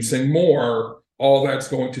producing more, all that's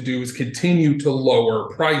going to do is continue to lower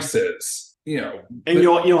prices. And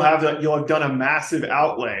you'll have done a massive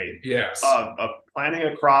outlay yes of planting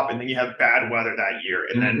a crop, and then you have bad weather that year,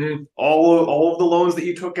 and then all of the loans that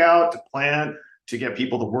you took out to plant, to get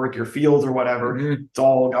people to work your fields or whatever, it's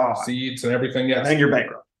all gone. Seeds and everything, yes. And then you're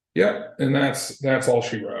bankrupt. Yeah, and that's all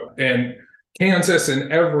she wrote. And Kansas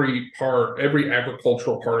and every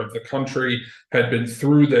agricultural part of the country had been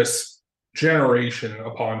through this generation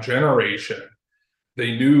upon generation.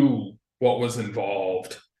 They knew what was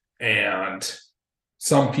involved, and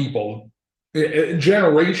some people,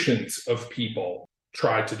 generations of people,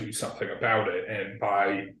 tried to do something about it. And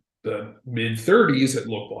by the mid-30s, it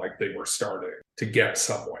looked like they were starting to get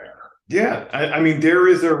somewhere. Yeah, I mean, there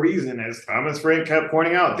is a reason, as Thomas Frank kept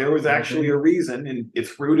pointing out, there was actually a reason, and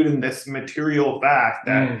it's rooted in this material fact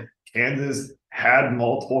that Kansas had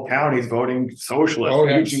multiple counties voting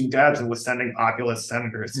socialist. Eugene Debs was sending populist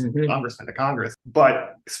senators, congressmen to Congress.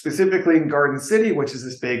 But specifically in Garden City, which is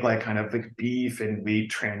this big, like, kind of like beef and wheat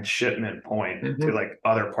transshipment point to like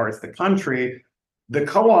other parts of the country, the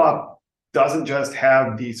co-op doesn't just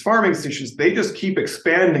have these farming stations, they just keep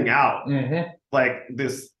expanding out. Like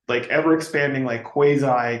this, like ever expanding, like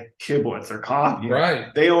quasi kibbutz or commune.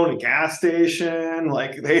 Right. They own a gas station,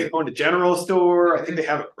 like they own a general store. I think they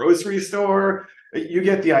have a grocery store. You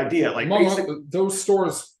get the idea. Like those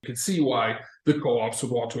stores, you can see why the co-ops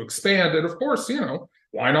would want to expand. And of course,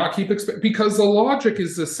 why not keep expanding? Because the logic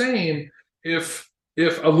is the same if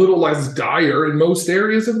a little less dire in most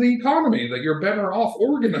areas of the economy, that you're better off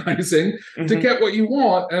organizing to get what you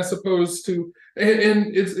want, as opposed to,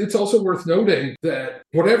 and it's also worth noting that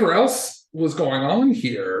whatever else was going on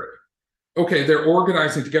here, okay, they're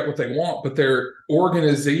organizing to get what they want, but they're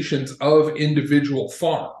organizations of individual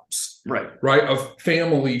farms, right, of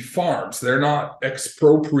family farms. They're not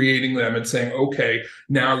expropriating them and saying, okay,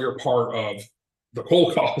 now you're part of the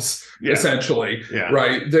kolkhoz, essentially,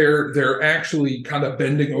 right? They're actually kind of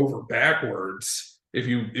bending over backwards, if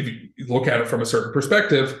you look at it from a certain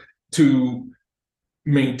perspective, to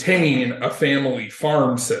maintain a family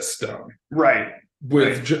farm system, right?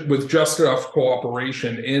 With just enough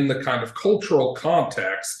cooperation in the kind of cultural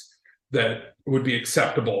context that would be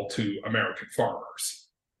acceptable to American farmers.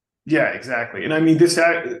 Yeah, exactly. And I mean, this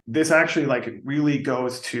actually, like, it really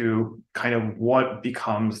goes to kind of what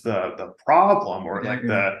becomes the problem, or like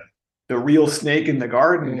the real snake in the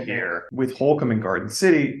garden here with Holcomb and Garden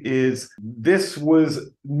City, is this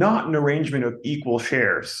was not an arrangement of equal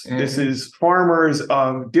shares. This is farmers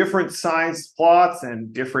of different sized plots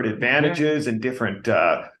and different advantages and different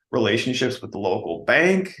relationships with the local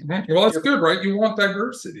bank. Well, that's good, right? You want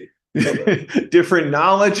diversity. Different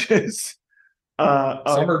knowledges.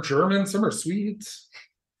 Some are German, some are Swedes.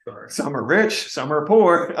 Sorry. Some are rich, some are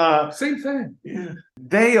poor. Same thing. Yeah.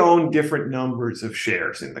 They own different numbers of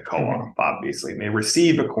shares in the co-op, obviously, and they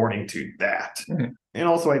receive according to that. And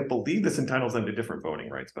also, I believe this entitles them to different voting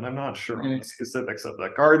rights, but I'm not sure on the specifics of the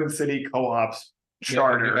Garden City Co-op's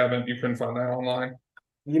charter. You couldn't find that online?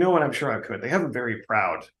 You know what? I'm sure I could. They have a very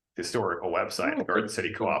proud historical website, the Garden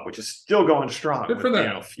City Co-op, which is still going strong with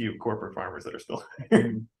a few corporate farmers that are still.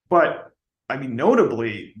 But I mean,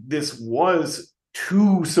 notably, this was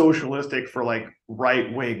too socialistic for like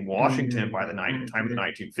right-wing Washington by the time of the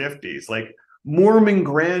 1950s. Like Mormon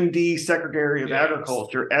Grandee Secretary of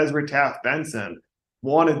Agriculture Ezra Taft Benson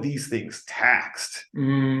wanted these things taxed,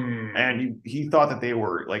 and he thought that they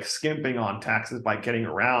were like skimping on taxes by getting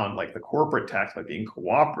around like the corporate tax by being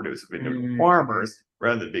cooperatives with individual farmers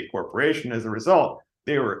rather than big corporation. As a result,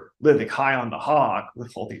 they were living high on the hog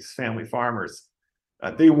with all these family farmers.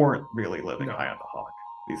 They weren't really living high on the hog.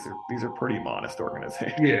 These are pretty modest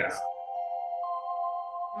organizations. Yeah.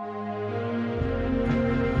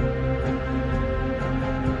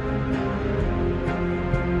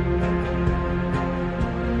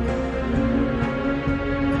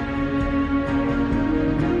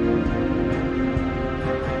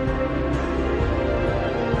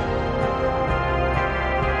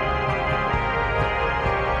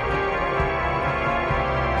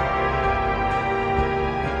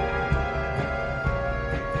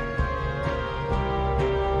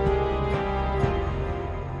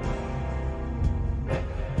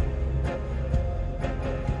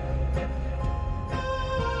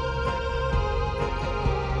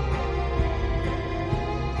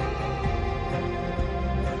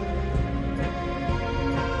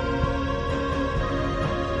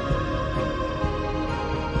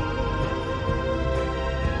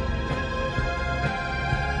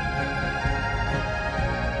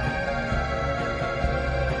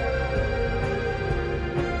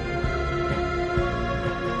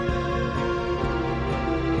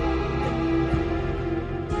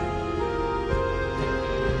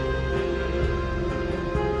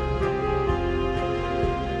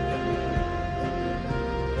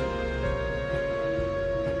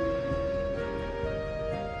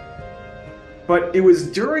 But it was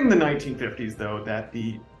during the 1950s, though, that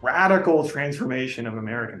the radical transformation of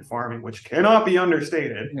American farming, which cannot be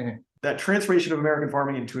understated, that transformation of American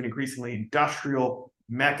farming into an increasingly industrial,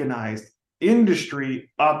 mechanized industry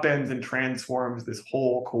upends and transforms this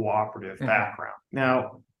whole cooperative background.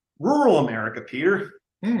 Now, rural America, Peter,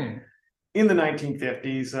 in the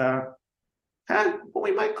 1950s, had what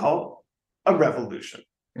we might call a revolution.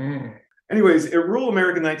 Anyways, rural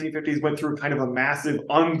America in the 1950s went through kind of a massive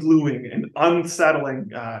ungluing and unsettling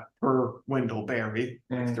per Wendell Berry.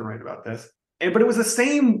 I used to write about this. But it was the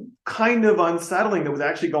same kind of unsettling that was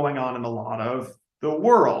actually going on in a lot of the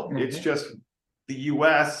world. It's just the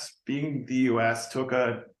U.S., being the U.S., took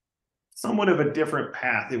a somewhat of a different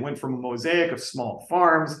path. It went from a mosaic of small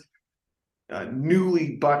farms,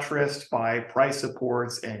 newly buttressed by price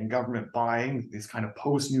supports and government buying, these kind of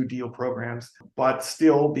post-New Deal programs, but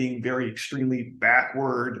still being very extremely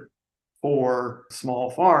backward for small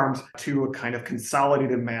farms, to a kind of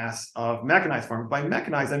consolidated mass of mechanized farms. By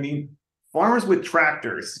mechanized, I mean farmers with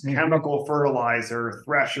tractors, chemical fertilizer,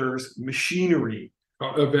 threshers, machinery.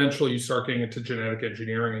 Eventually, you start getting into genetic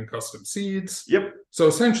engineering and custom seeds. Yep. So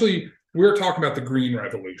essentially, we're talking about the Green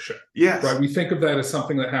Revolution. Yes. Right. We think of that as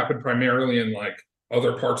something that happened primarily in like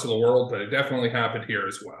other parts of the world, but it definitely happened here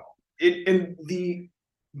as well.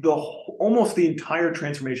 Almost the entire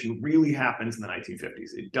transformation really happens in the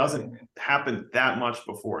 1950s. It doesn't happen that much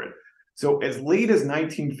before it. So as late as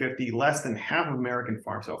 1950, less than half of American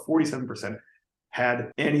farms, so 47%,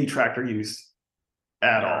 had any tractor use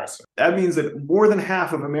at all. That means that more than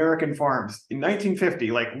half of American farms in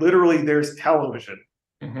 1950, like literally there's television,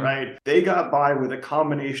 right? They got by with a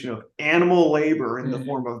combination of animal labor in the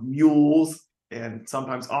form of mules and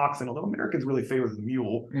sometimes oxen, although Americans really favor the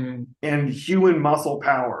mule, and human muscle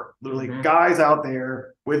power, literally guys out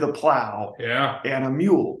there with a plow and a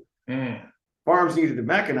mule. Farms needed to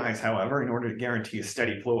mechanize, however, in order to guarantee a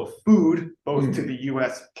steady flow of food, both to the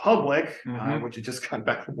U.S. public, which had just gotten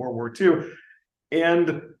back from World War II,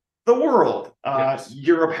 and the world.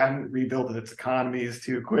 Europe hadn't rebuilt its economies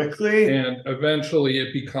too quickly. And eventually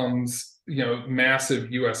it becomes,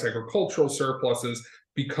 massive U.S. agricultural surpluses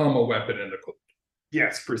become a weapon in the court.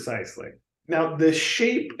 Yes, precisely. Now, the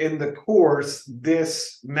shape and the course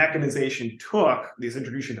this mechanization took, this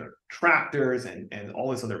introduction of tractors and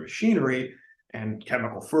all this other machinery and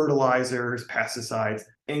chemical fertilizers, pesticides,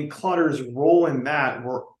 and Clutter's role in that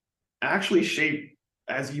were actually shaped,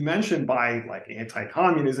 as you mentioned, by like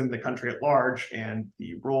anti-communism, the country at large, and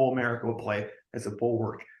the role America would play as a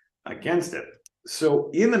bulwark against it. So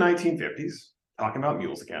in the 1950s, talking about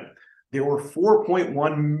mules again, there were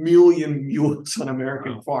 4.1 million mules on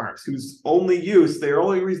American farms whose only reason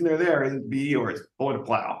they're there is to be or is pull a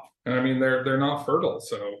plow. And I mean, they're not fertile,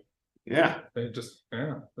 so they just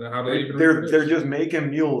how do they even they're just making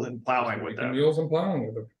mules and plowing with them. Mules and plowing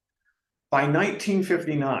with them. By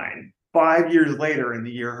 1959, 5 years later, in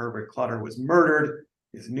the year Herbert Clutter was murdered,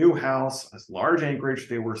 his new house, this large acreage,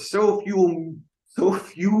 there were so few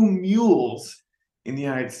mules in the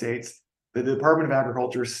United States that the Department of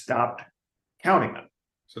Agriculture stopped counting them.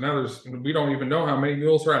 So now we don't even know how many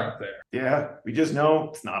mules are out there. Yeah, we just know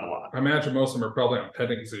it's not a lot. I imagine most of them are probably on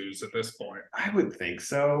petting zoos at this point. I would think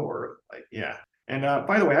so, or And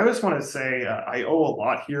by the way, I just want to say I owe a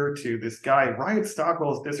lot here to this guy. Ryan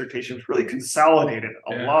Stockwell's dissertation was really consolidated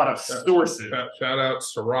a lot of sources. Shout out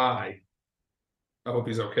to Rye. I hope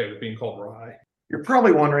he's okay with being called Rye. You're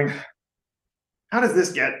probably wondering, how does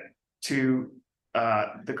this get to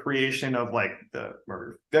the creation of like the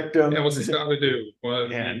murder victim? Yeah, what's this got to do?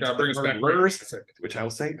 Well, and got to bring us back, which I will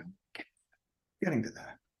say, getting to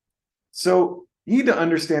that. So you need to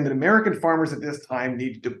understand that American farmers at this time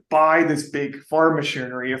needed to buy this big farm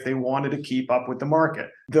machinery if they wanted to keep up with the market.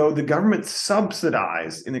 Though the government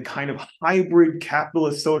subsidized in a kind of hybrid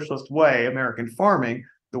capitalist socialist way American farming,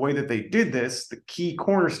 the way that they did this, the key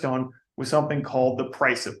cornerstone was something called the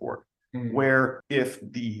price support, where if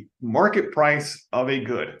the market price of a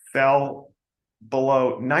good fell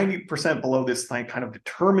below 90% below this kind of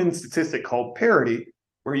determined statistic called parity,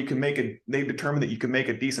 where you can they determined that you can make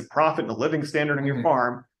a decent profit and a living standard on your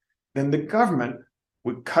farm, then the government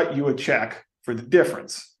would cut you a check for the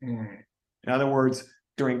difference. In other words,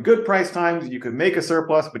 during good price times, you could make a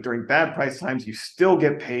surplus, but during bad price times, you still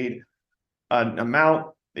get paid an amount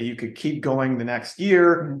that you could keep going the next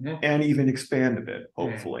year and even expand a bit,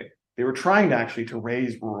 hopefully. They were trying to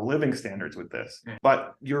raise rural living standards with this,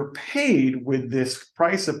 but you're paid with this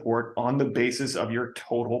price support on the basis of your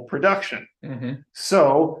total production.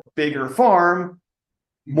 So bigger farm,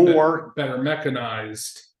 more better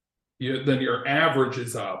mechanized, then your average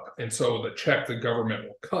is up, and so the check the government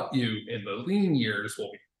will cut you in the lean years will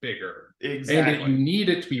be bigger. Exactly. And you need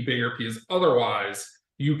it to be bigger because otherwise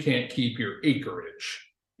you can't keep your acreage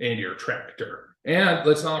and your tractor. And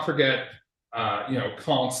let's not forget,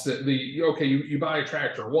 constantly, okay, you buy a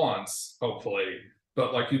tractor once, hopefully,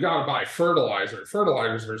 but like you got to buy fertilizer.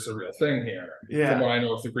 Fertilizer is a real thing here. Yeah. From what I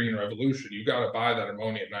know of the Green Revolution, you got to buy that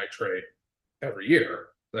ammonium nitrate every year.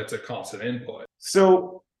 That's a constant input.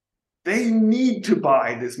 So they need to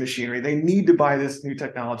buy this machinery. They need to buy this new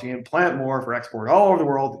technology and plant more for export all over the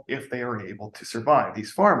world if they are able to survive,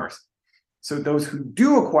 these farmers. So those who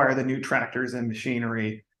do acquire the new tractors and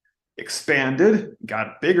machinery expanded,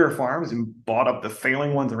 got bigger farms and bought up the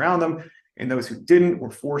failing ones around them. And those who didn't were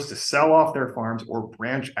forced to sell off their farms or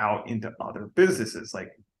branch out into other businesses, like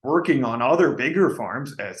working on other bigger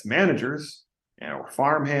farms as managers, or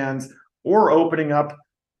farm hands, or opening up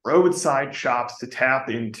roadside shops to tap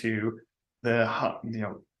into the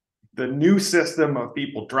new system of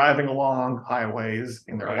people driving along highways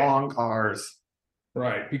in their long cars.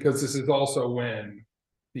 Right, because this is also when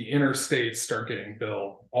the interstates start getting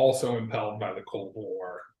built, also impelled by the Cold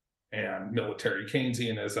War and military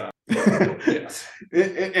Keynesianism. Yes.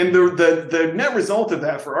 And the net result of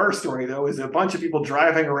that for our story, though, is a bunch of people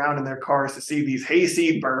driving around in their cars to see these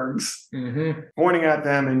hayseed bergs pointing at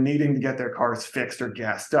them and needing to get their cars fixed or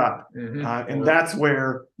gassed up. And that's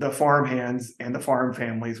where the farm hands and the farm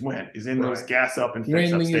families went, is in those gas up and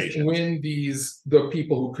fix up stations. When the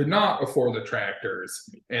people who could not afford the tractors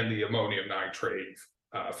and the ammonium nitrate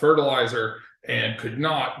fertilizer and could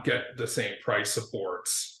not get the same price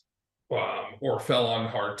supports, or fell on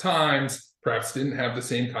hard times, perhaps didn't have the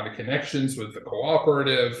same kind of connections with the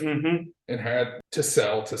cooperative, and had to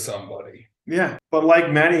sell to somebody. Yeah, but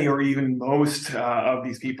like many or even most of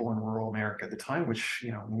these people in rural America at the time, which,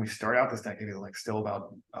 when we start out this decade, is like still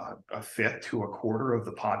about a fifth to a quarter of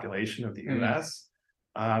the population of the U.S.,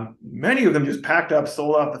 many of them just packed up,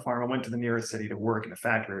 sold off the farm, and went to the nearest city to work in a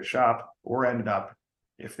factory or shop, or ended up,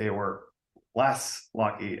 if they were less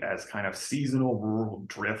lucky, as kind of seasonal rural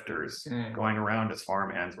drifters going around as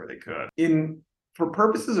farmhands where they could. For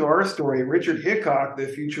purposes of our story, Richard Hickok, the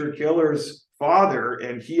future killer's father,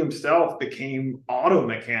 and he himself became auto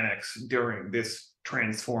mechanics during this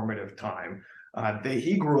transformative time.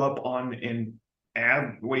 He grew up on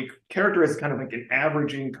what he characterized as kind of like an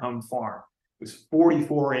average income farm. It was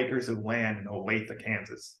 44 acres of land in Olathe,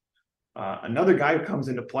 Kansas. Another guy who comes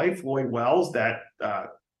into play, Floyd Wells, that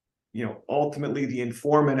ultimately the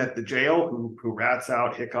informant at the jail who rats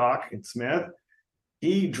out Hickok and Smith,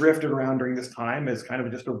 he drifted around during this time as kind of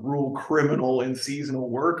just a rural criminal and seasonal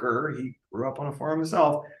worker. He grew up on a farm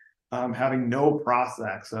himself, having no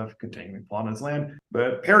prospects of continuing on his land.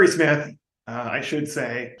 But Perry Smith, I should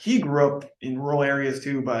say, he grew up in rural areas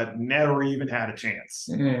too, but never even had a chance.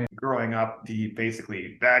 Growing up, the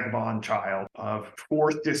basically vagabond child of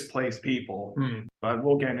forced displaced people. But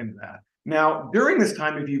we'll get into that. Now, during this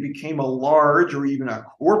time, if you became a large or even a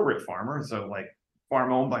corporate farmer, so like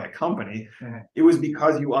farm owned by a company, it was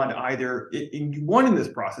because you had you won in this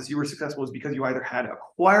process, you were successful, is because you either had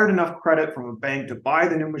acquired enough credit from a bank to buy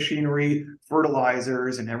the new machinery,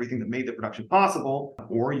 fertilizers, and everything that made the production possible,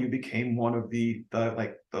 or you became one of the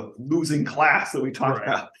losing class that we talked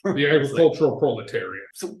about. The agricultural proletariat.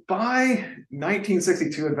 So by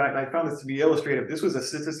 1962, in fact, I found this to be illustrative. This was a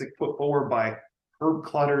statistic put forward by Herb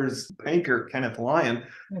Clutter's banker, Kenneth Lyon.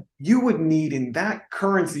 You would need, in that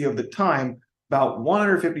currency of the time, about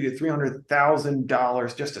 $150,000 to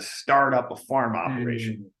 $300,000 just to start up a farm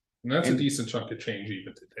operation. And that's a decent chunk of change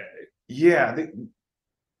even today. Yeah.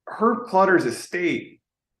 Herb Clutter's estate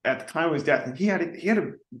at the time of his death, and he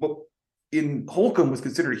had what in Holcomb was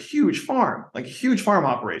considered a huge farm, like a huge farm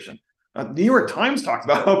operation. The New York Times talks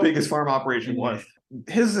about how big his farm operation was.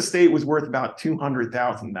 His estate was worth about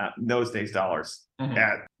 $200,000 in those days dollars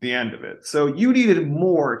at the end of it. So you needed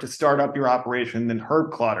more to start up your operation than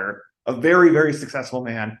Herb Clutter, a very, very successful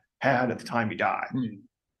man, had at the time he died.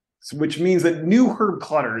 So, which means that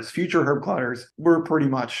future Herb Clutters, were pretty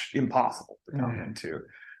much impossible to come into,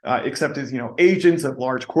 except as, agents of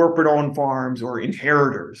large corporate-owned farms or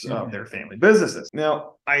inheritors of their family businesses.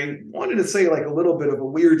 Now, I wanted to say like a little bit of a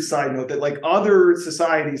weird side note that like other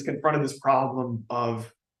societies confronted this problem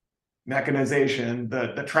of mechanization,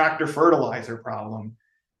 the tractor fertilizer problem,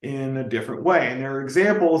 in a different way. And there are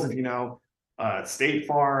examples of, state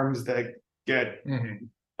farms that get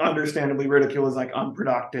understandably ridiculed as like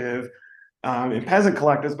unproductive, and peasant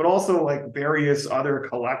collectives, but also like various other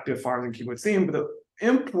collective farms and kibbutzim.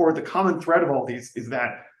 But the common thread of all these is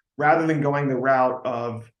that rather than going the route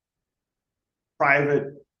of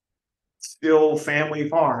private, still family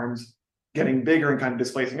farms, getting bigger and kind of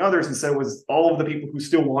displacing others. Instead, it was all of the people who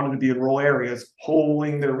still wanted to be in rural areas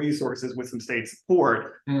pooling their resources with some state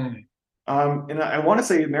support. And I want to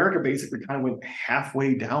say America basically kind of went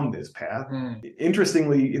halfway down this path.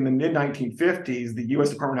 Interestingly, in the mid 1950s, the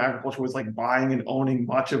U.S. Department of Agriculture was like buying and owning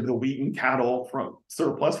much of the wheat and cattle from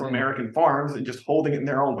surplus from American farms and just holding it in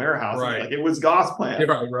their own warehouses. Right. Like it was Gosplan.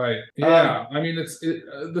 Right. Yeah. I mean,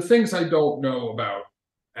 the things I don't know about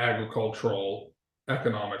agricultural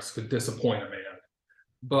economics could disappoint a man,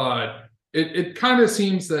 but it kind of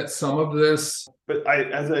seems that some of this. But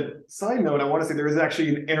as a side note, I want to say there is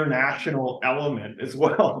actually an international element as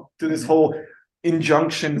well to this whole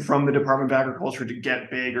injunction from the Department of Agriculture to get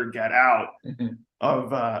big or get out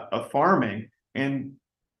of farming. And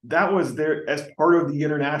that was there as part of the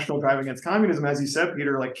international drive against communism. As you said,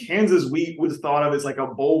 Peter, like Kansas wheat was thought of as like a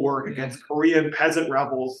bulwark against Korean peasant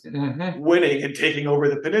rebels winning and taking over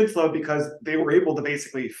the peninsula because they were able to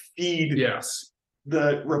basically feed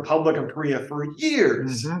the Republic of Korea for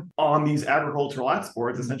years on these agricultural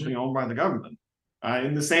exports, essentially owned by the government.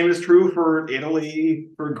 And the same is true for Italy,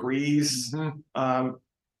 for Greece,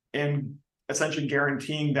 and essentially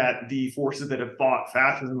guaranteeing that the forces that have fought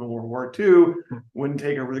fascism in World War II wouldn't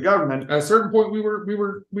take over the government. At a certain point, we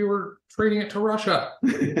were trading it to Russia.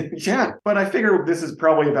 Yeah, but I figure this is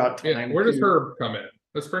probably about time. Yeah, where does Herb come in?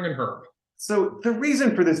 Let's bring in Herb. So the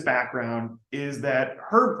reason for this background is that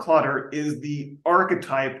Herb Clutter is the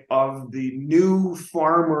archetype of the new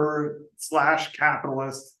farmer /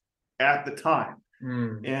 capitalist at the time.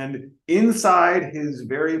 And inside his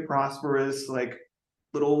very prosperous, like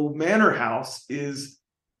little manor house is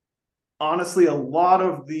honestly a lot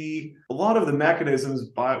of the mechanisms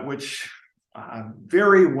by which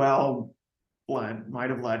very well might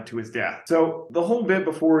have led to his death. So the whole bit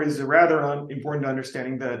before is rather important to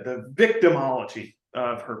understanding the victimology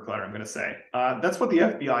of Herb Clutter, I'm going to say. That's what the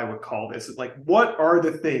FBI would call this. It's like, what are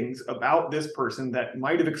the things about this person that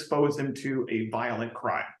might have exposed him to a violent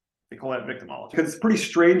crime? They call that victimology. Because it's pretty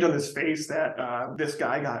strange on his face that this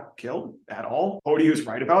guy got killed at all. Podium's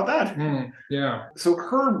right about that. Yeah. So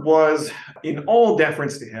Herb was, in all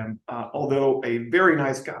deference to him, although a very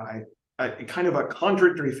nice guy, kind of a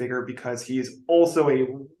contradictory figure because he is also a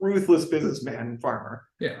ruthless businessman and farmer.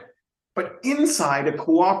 Yeah. But inside a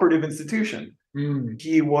cooperative institution.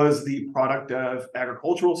 He was the product of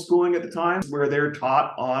agricultural schooling at the time, where they're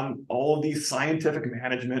taught on all of the scientific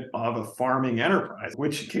management of a farming enterprise,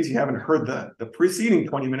 which, in case you haven't heard the preceding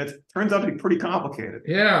 20 minutes, turns out to be pretty complicated.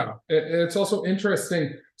 Yeah. It's also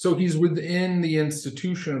interesting. So he's within the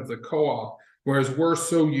institution of the co-op, whereas we're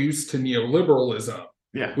so used to neoliberalism,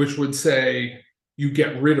 which would say you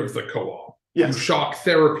get rid of the co-op. You shock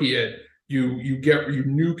therapy it. You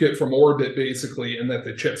nuke it from orbit, basically, and that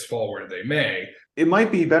the chips fall where they may. It might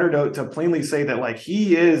be better to plainly say that like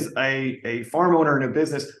he is a farm owner in a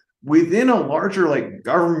business within a larger like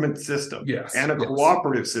government system and a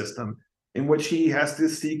cooperative system in which he has to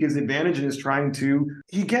seek his advantage and is trying to,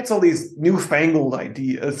 he gets all these newfangled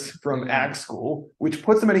ideas from ag school, which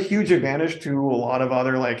puts him at a huge advantage to a lot of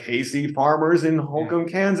other like hayseed farmers in Holcomb,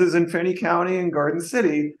 Kansas, and Finney County and Garden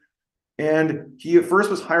City. And he at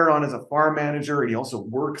first was hired on as a farm manager, and he also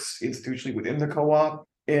works institutionally within the co-op.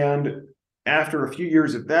 And after a few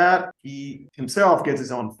years of that, he himself gets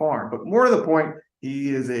his own farm. But more to the point,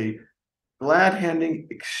 he is a glad-handing,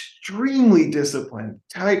 extremely disciplined,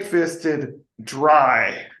 tight-fisted,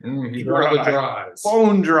 dry, He's one of the dries.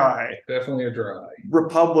 bone dry, Definitely a dry.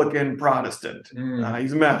 Republican Protestant.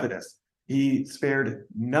 He's a Methodist. He spared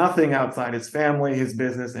nothing outside his family, his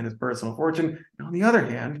business, and his personal fortune. And on the other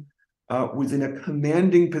hand, was in a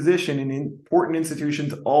commanding position in important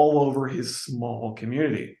institutions all over his small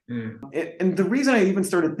community. And the reason I even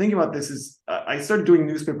started thinking about this is I started doing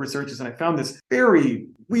newspaper searches and I found this very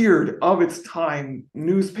weird of its time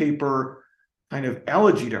newspaper kind of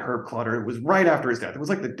elegy to Herb Clutter. It was right after his death. It was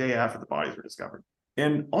like the day after the bodies were discovered.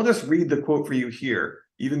 And I'll just read the quote for you here,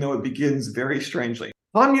 even though it begins very strangely.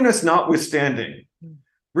 Communists notwithstanding,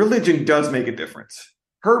 religion does make a difference.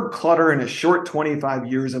 Herb Clutter in his short 25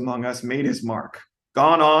 years among us made his mark,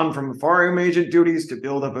 gone on from farm agent duties to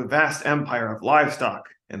build up a vast empire of livestock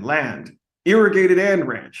and land, irrigated and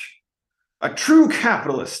ranch. A true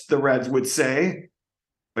capitalist, the Reds would say,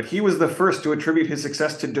 but he was the first to attribute his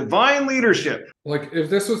success to divine leadership. Like,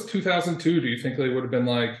 if this was 2002, do you think they would have been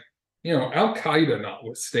like, Al-Qaeda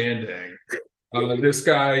notwithstanding, this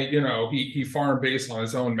guy, he farmed based on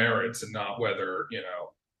his own merits and not whether,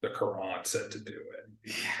 the Quran said to do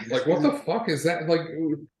it. Like, what the fuck is that? Like,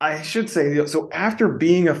 I should say, so after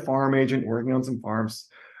being a farm agent, working on some farms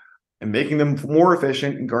and making them more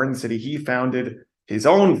efficient in Garden City, he founded his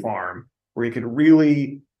own farm where he could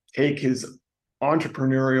really take his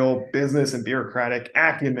entrepreneurial, business, and bureaucratic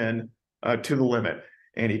acumen to the limit.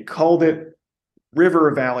 And he called it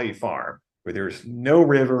River Valley Farm, where there's no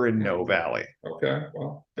river and no valley. Okay,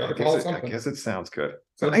 well, I guess it sounds good.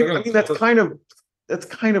 Sounds I good. mean, that's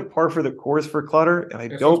kind of par for the course for Clutter, and I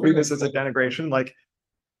don't mean this as a denigration. Like,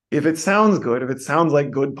 if it sounds good, if it sounds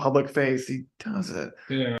like good public face, he does it.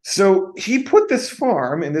 Yeah. So he put this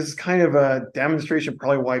farm, and this is kind of a demonstration,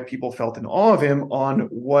 probably why people felt in awe of him, on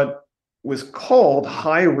what was called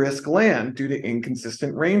high-risk land due to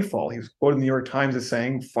inconsistent rainfall. He was quoted in the New York Times as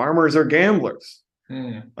saying, "Farmers are gamblers."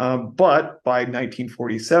 But by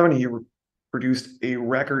 1947, he produced a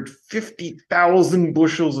record 50,000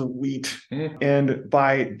 bushels of wheat. And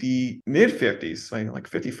by the mid-50s, like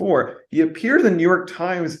 54, he appeared in the New York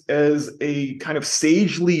Times as a kind of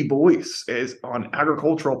sagely voice on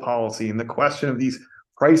agricultural policy and the question of these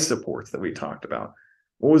price supports that we talked about.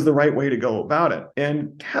 What was the right way to go about it?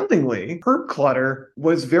 And tellingly, Herb Clutter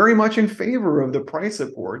was very much in favor of the price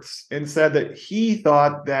supports and said that he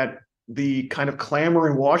thought that the kind of clamor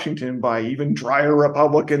in Washington by even drier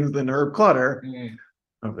Republicans than Herb Clutter,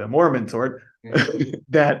 of the Mormon sort,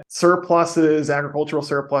 that surpluses, agricultural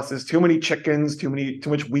surpluses, too many chickens, too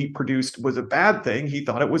much wheat produced was a bad thing. He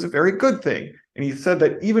thought it was a very good thing. And he said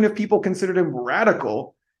that even if people considered him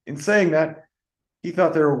radical in saying that, he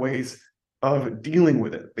thought there were ways of dealing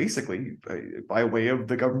with it, basically by way of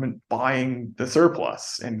the government buying the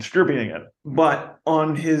surplus and distributing it. But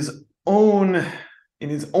in his own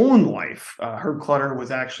life, Herb Clutter was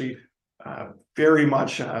actually very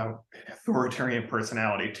much authoritarian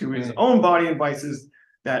personality to his own body and vices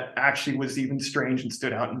that actually was even strange and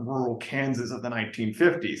stood out in rural Kansas of the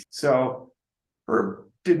 1950s. So Herb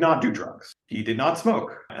did not do drugs. He did not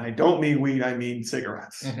smoke. And I don't mean weed, I mean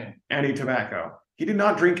cigarettes, any tobacco. He did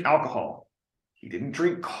not drink alcohol. He didn't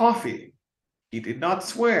drink coffee. He did not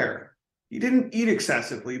swear. He didn't eat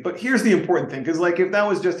excessively. But here's the important thing, because like if that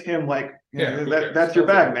was just him, like that's your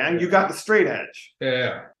bag, man. You got the straight edge.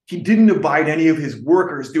 Yeah. He didn't abide any of his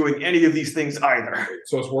workers doing any of these things either.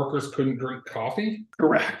 So his workers couldn't drink coffee?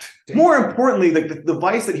 Correct. Damn. More importantly, like the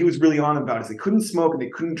vice that he was really on about is they couldn't smoke and they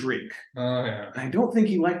couldn't drink. Oh, yeah. And I don't think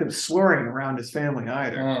he liked them swearing around his family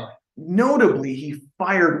either. Notably, he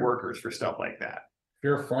fired workers for stuff like that. If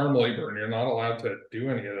you're a farm laborer and you're not allowed to do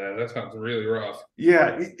any of that, that sounds really rough.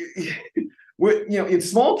 Yeah. In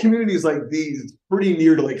small communities like these, it's pretty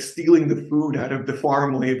near to like stealing the food out of the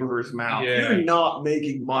farm laborer's mouth. Yeah. You're not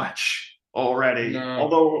making much already. No.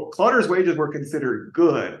 Although Clutter's wages were considered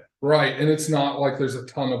good. Right. And it's not like there's a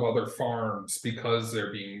ton of other farms because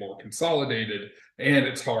they're being more consolidated and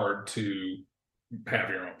it's hard to have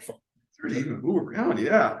your own farm. To even move around,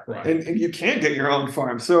 yeah. Right. And you can't get your own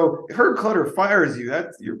farm. So if Herb Clutter fires you,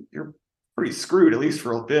 you're pretty screwed, at least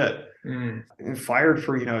for a bit. And fired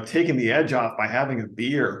for taking the edge off by having a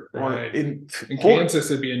beer. Right. In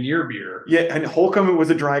Kansas, it'd be a near beer. Yeah, and Holcomb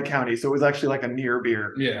was a dry county, so it was actually like a near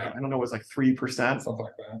beer. Yeah, I don't know, it was like 3%, something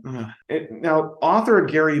like that. Now, author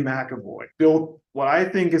Gary McAvoy built what I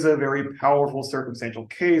think is a very powerful circumstantial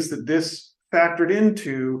case that this factored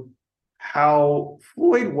into how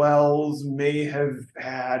Floyd Wells may have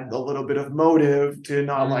had a little bit of motive to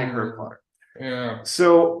not like Herb Clutter. Yeah.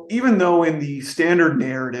 So even though in the standard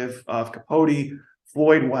narrative of Capote,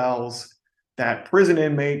 Floyd Wells, that prison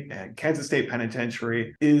inmate at Kansas State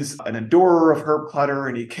Penitentiary, is an adorer of Herb Clutter,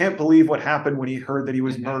 and he can't believe what happened when he heard that he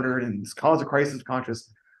was murdered and it's caused a crisis of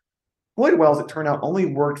conscience. Floyd Wells, it turned out, only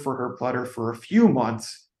worked for Herb Clutter for a few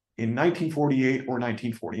months in 1948 or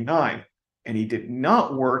 1949, and he did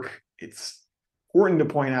not work, it's important to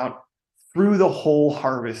point out, through the whole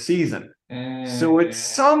harvest season. So at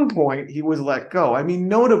some point, he was let go. I mean,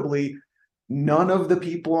 notably, none of the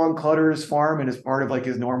people on Clutter's farm and as part of like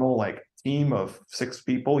his normal like team of 6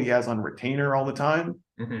 people he has on retainer all the time,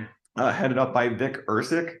 headed up by Vic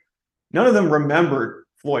Ursick, none of them remembered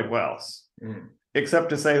Floyd Wells, except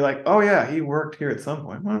to say like, oh yeah, he worked here at some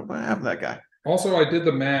point. What happened to that guy? Also, I did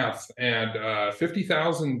the math, and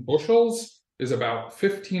 50,000 bushels is about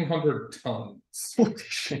 1,500 tons. Holy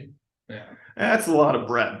shit. Yeah. That's a lot of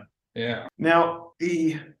bread. Yeah. Now,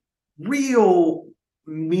 the real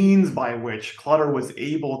means by which Clutter was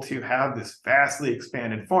able to have this vastly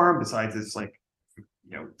expanded farm, besides his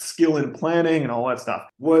skill in planning and all that stuff,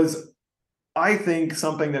 was, I think,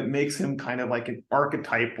 something that makes him kind of like an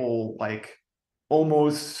archetypal, like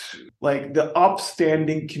almost like the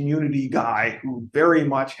upstanding community guy who very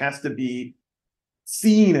much has to be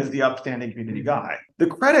seen as the upstanding community guy. The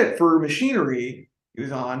credit for machinery he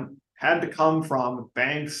was on had to come from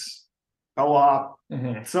banks, co-op,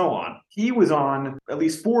 and so on. He was on at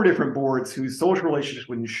least 4 different boards whose social relationships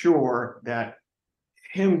would ensure that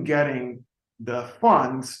him getting the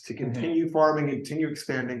funds to continue farming and continue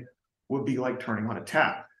expanding would be like turning on a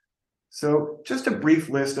tap. So just a brief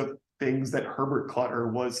list of things that Herbert Clutter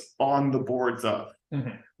was on the boards of.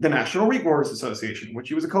 The National Wheat Growers Association, which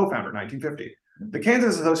he was a co-founder in 1950. The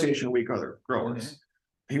Kansas Association of Wheat Growers.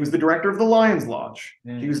 He was the director of the Lions Lodge.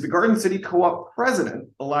 He was the Garden City Co-op president,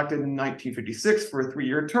 elected in 1956 for a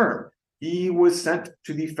 3-year term. He was sent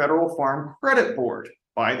to the Federal Farm Credit Board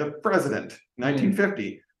by the president in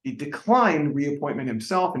 1950. He declined reappointment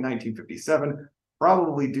himself in 1957,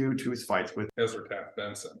 probably due to his fights with Ezra Taft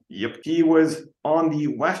Benson. Yep. He was on the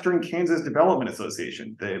Western Kansas Development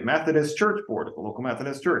Association, the Methodist Church Board, the local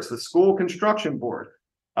Methodist Church, the School Construction Board.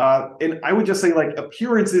 And I would just say, like,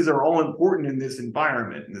 appearances are all important in this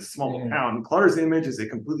environment, in this small town. Clutter's image is a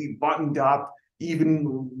completely buttoned up,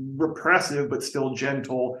 even repressive, but still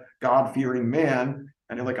gentle, God-fearing man,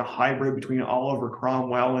 and like a hybrid between Oliver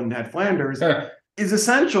Cromwell and Ned Flanders, is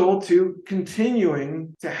essential to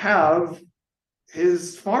continuing to have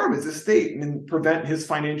his farm, his estate, and prevent his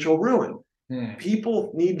financial ruin.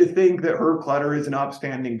 People need to think that Herb Clutter is an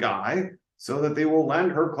upstanding guy so that they will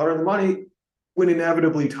lend Herb Clutter the money when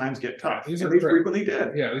inevitably times get tough. They frequently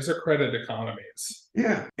did. Yeah, these are credit economies.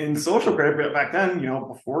 Yeah, and social credit back then,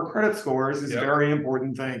 before credit scores is a very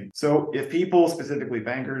important thing. So if people, specifically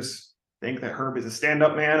bankers, think that Herb is a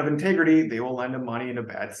stand-up man of integrity, they will lend him money in a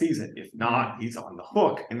bad season. If not, he's on the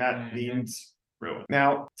hook, and that means ruin.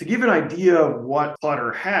 Now, to give an idea of what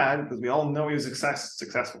Clutter had, because we all know he was a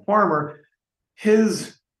successful farmer,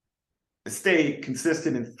 his estate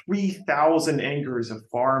consisted in 3,000 acres of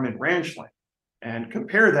farm and ranch land. And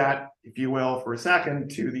compare that, if you will, for a second,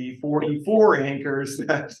 to the 44 acres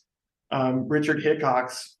that Richard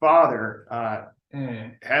Hickok's father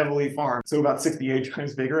heavily farmed. So about 68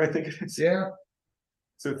 times bigger, I think it is. Yeah.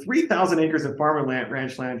 So 3,000 acres of farm and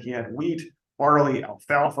ranch land. He had wheat, barley,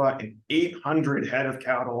 alfalfa, and 800 head of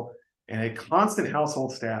cattle, and a constant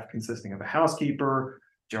household staff consisting of a housekeeper,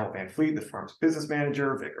 Gerald Van Fleet, the farm's business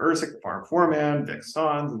manager, Vic Ursick, the farm foreman, Vic's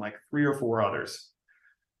sons, and like 3 or 4 others.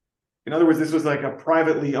 In other words, this was like a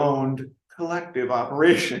privately owned collective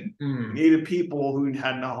operation. You needed people who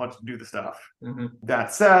had knowledge to do the stuff.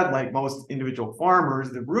 That said, like most individual farmers,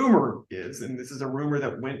 the rumor is, and this is a rumor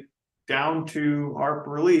that went down to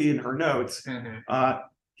Harper Lee in her notes,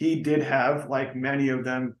 he did have, like many of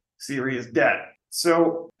them, serious debt.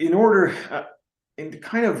 So in order, and to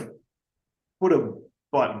kind of put a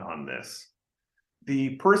button on this, the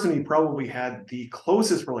person he probably had the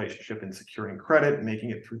closest relationship in securing credit and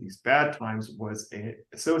making it through these bad times was an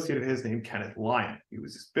associate of his named Kenneth Lyon. He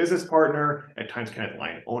was his business partner. At times, Kenneth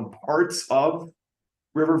Lyon owned parts of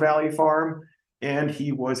River Valley Farm, and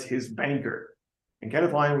he was his banker. And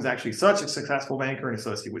Kenneth Lyon was actually such a successful banker and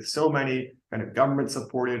associate with so many kind of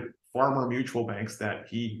government-supported farmer mutual banks that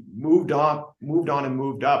he moved on and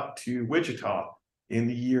moved up to Wichita in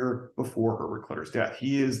the year before Herbert Clutter's death.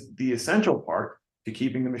 He is the essential part to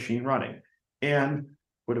keeping the machine running. And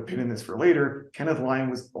put a pin in this for later, Kenneth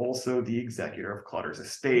Lyon was also the executor of Clutter's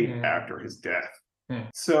estate after his death.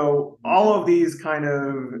 So all of these kind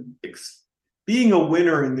of being a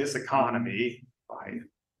winner in this economy by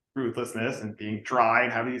ruthlessness and being dry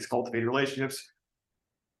and having these cultivated relationships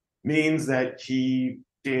means that he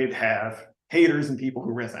did have haters and people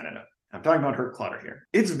who resented him. I'm talking about Herb Clutter here.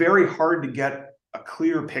 It's very hard to get a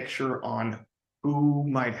clear picture on who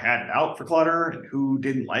might have it out for Clutter and who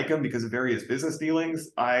didn't like him because of various business dealings.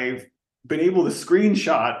 I've been able to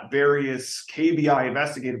screenshot various KBI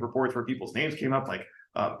investigative reports where people's names came up, like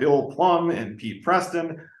Bill Plum and Pete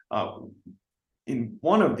Preston. In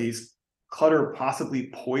one of these, Clutter possibly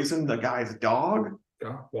poisoned the guy's dog.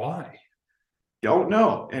 Why? Don't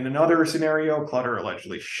know. In another scenario, Clutter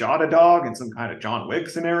allegedly shot a dog in some kind of John Wick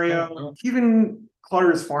scenario. Even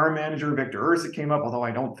Clutter's farm manager, Victor Ursick, came up, although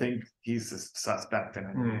I don't think he's a suspect in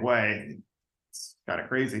any way. It's kind of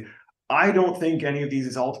crazy. I don't think any of these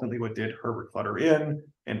is ultimately what did Herbert Clutter in.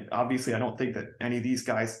 And obviously, I don't think that any of these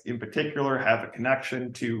guys in particular have a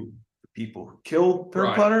connection to the people who killed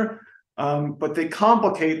Herb Clutter. But they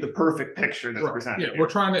complicate the perfect picture that's presented. Yeah, we're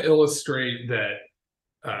trying to illustrate that,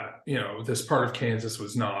 this part of Kansas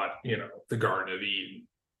was not, the Garden of Eden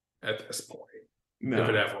at this point, if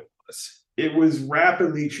it ever was. It was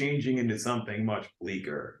rapidly changing into something much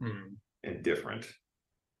bleaker and different,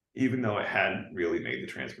 even though it hadn't really made the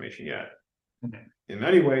transformation yet. In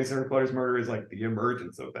many ways, Herb Clutter's murder is like the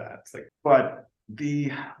emergence of that. But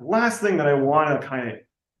the last thing that I want to kind of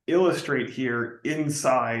illustrate here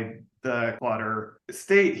inside the Clutter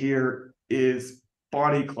estate here is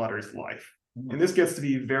Bonnie Clutter's life. And this gets to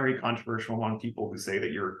be very controversial among people who say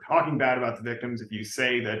that you're talking bad about the victims if you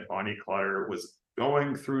say that Bonnie Clutter was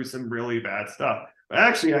going through some really bad stuff. But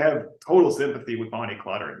actually, I have total sympathy with Bonnie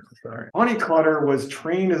Clutter. Sure. Bonnie Clutter was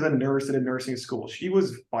trained as a nurse at a nursing school. She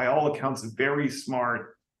was, by all accounts, very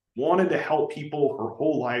smart, wanted to help people her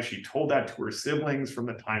whole life. She told that to her siblings from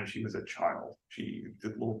the time she was a child. She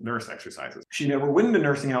did little nurse exercises. She never went into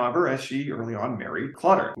nursing, however, as she early on married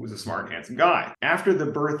Clutter, who was a smart, handsome guy. After the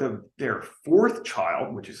birth of their fourth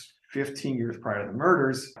child, which is 15 years prior to the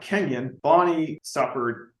murders, Kenyon, Bonnie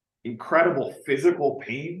suffered incredible physical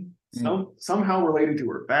pain, somehow related to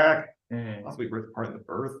her back, possibly part of the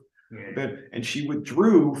birth. And she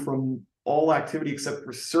withdrew from all activity except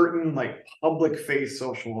for certain like public face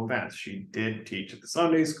social events. She did teach at the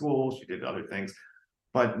Sunday school, she did other things,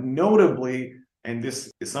 but notably, and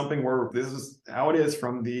this is something where this is how it is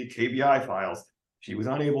from the KBI files, she was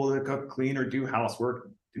unable to cook, clean, or do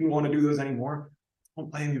housework, didn't want to do those anymore.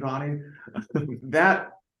 Don't blame me, Bonnie.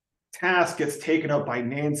 That task gets taken up by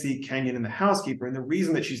Nancy, Kenyon, and the housekeeper. And the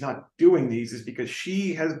reason that she's not doing these is because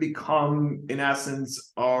she has become, in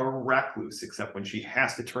essence, a recluse, except when she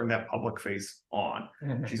has to turn that public face on.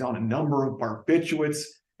 She's on a number of barbiturates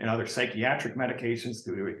and other psychiatric medications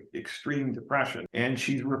due to extreme depression. And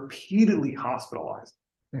she's repeatedly hospitalized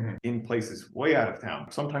in places way out of town,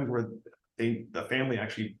 sometimes where the family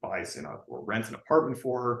actually buys or rents an apartment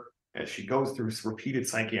for her as she goes through repeated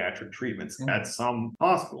psychiatric treatments at some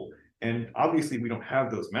hospital. And obviously, we don't have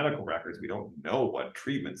those medical records. We don't know what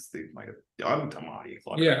treatments they might have done to Bonnie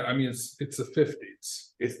Clutter. Yeah, I mean, it's the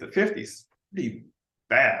 50s. It's the 50s. Pretty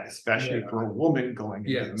bad, especially for a woman going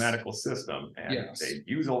into the medical system. And they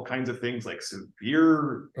use all kinds of things like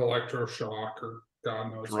severe electroshock or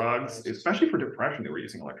God knows drugs, especially for depression. They were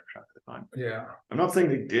using electroshock at the time. Yeah. I'm not saying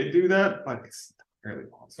they did do that, but it's fairly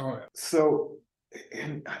possible. So,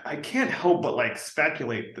 and I can't help but like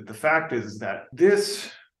speculate that the fact is that this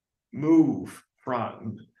move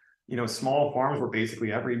from small farms where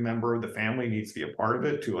basically every member of the family needs to be a part of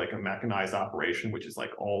it to like a mechanized operation, which is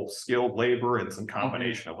like all skilled labor and some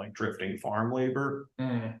combination of like drifting farm labor.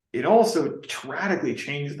 It also radically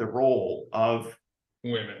changed the role of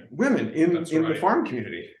women in the farm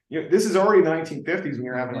community. This is already the 1950s when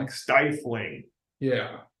you're having like stifling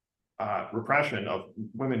repression of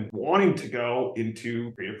women wanting to go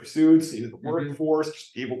into creative pursuits, into the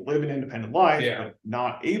workforce, able to live an independent life, but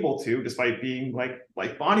not able to, despite being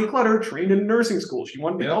like Bonnie Clutter, trained in nursing school. She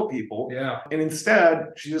wanted to help people. And instead,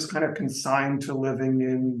 she's just kind of consigned to living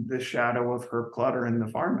in the shadow of her Clutter in the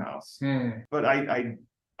farmhouse. But I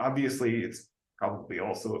obviously, it's probably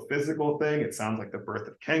also a physical thing. It sounds like the birth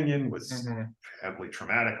of Kenyon was heavily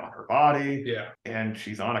traumatic on her body. And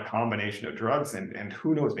she's on a combination of drugs, and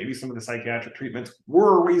who knows, maybe some of the psychiatric treatments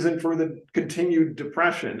were a reason for the continued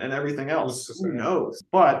depression and everything else. Who knows?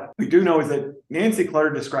 But we do know is that Nancy Clutter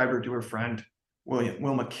described her to her friend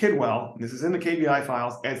Wilma Kidwell, and this is in the KBI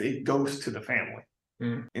files, as a ghost to the family.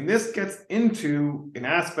 And this gets into an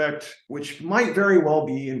aspect which might very well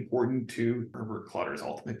be important to Herbert Clutter's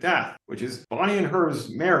ultimate death, which is Bonnie and her's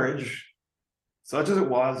marriage, such as it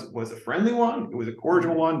was a friendly one, it was a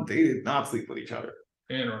cordial one. They did not sleep with each other.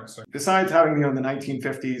 Interesting. Besides having, the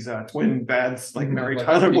 1950s twin beds like Mary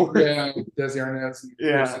Tyler Moore. Desi Arnaz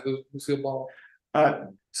and Lucille Ball.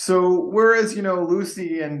 So whereas,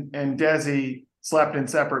 Lucy and Desi slept in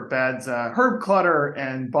separate beds, Herb Clutter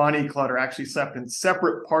and Bonnie Clutter actually slept in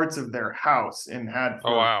separate parts of their house and had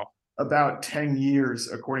for about 10 years,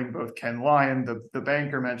 according to both Ken Lyon, the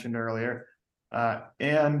banker mentioned earlier,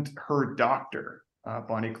 and her doctor,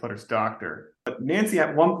 Bonnie Clutter's doctor. But Nancy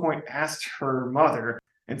at one point asked her mother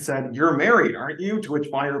and said, "You're married, aren't you?" To which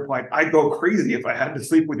Bonnie replied, "I'd go crazy if I had to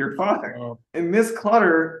sleep with your father." And Miss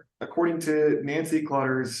Clutter, according to Nancy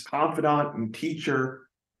Clutter's confidant and teacher,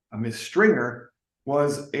 Miss Stringer,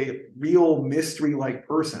 was a real mystery-like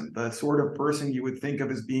person, the sort of person you would think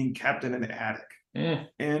of as being kept in an attic.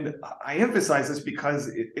 And I emphasize this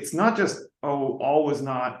because it's not just, all was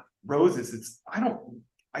not roses.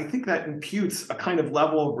 I think that imputes a kind of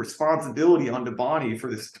level of responsibility onto Bonnie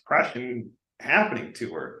for this depression happening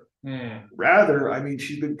to her. Rather,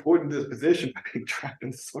 she's been put in this position by being trapped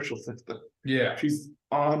in the social system. She's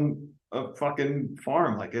on a fucking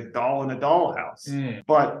farm, like a doll in a dollhouse.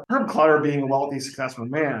 But Herb Clutter, being a wealthy, successful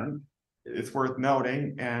man, it's worth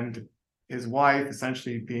noting, and his wife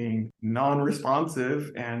essentially being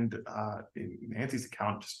non-responsive and, in Nancy's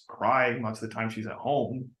account, just crying much of the time she's at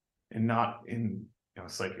home and not in a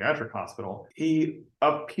psychiatric hospital.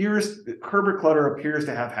 Herbert Clutter appears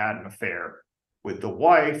to have had an affair with the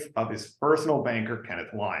wife of his personal banker,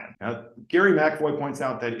 Kenneth Lyon. Now, Gary McAvoy points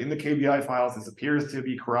out that in the KBI files, this appears to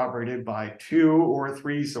be corroborated by 2 or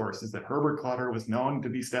 3 sources that Herbert Clutter was known to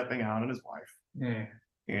be stepping out on his wife.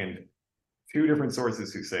 And two different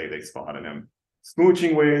sources who say they spotted him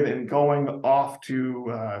smooching with and going off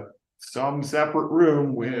to some separate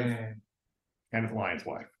room with Kenneth Lyon's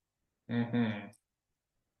wife. Mm-hmm.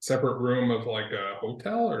 Separate room of like a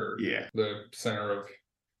hotel, or the center of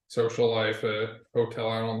social life, a hotel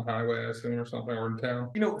out on the highway, I assume, or something, or in town.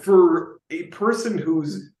 You know, for a person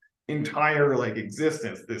whose entire like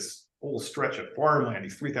existence, this whole stretch of farmland,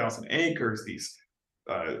 these 3,000 acres, these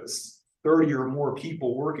 30 or more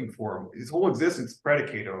people working for him, his whole existence is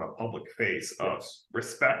predicated on a public face of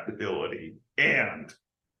respectability and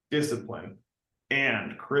discipline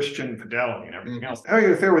and Christian fidelity and everything else. Having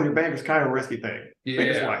an affair with your bank is kind of a risky thing.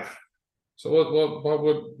 His life. So what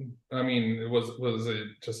would, I mean, was it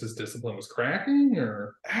just his discipline was cracking,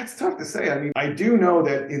 or? That's tough to say. I mean, I do know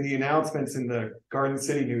that in the announcements in the Garden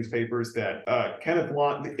City newspapers that Kenneth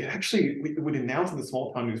Lyon, it would announce in the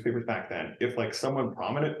small town newspapers back then if like someone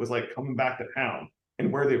prominent was like coming back to town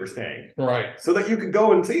and where they were staying. Right. So that you could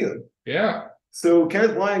go and see them. Yeah. So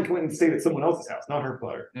Kenneth Lyon went and stayed at someone else's house, not Herb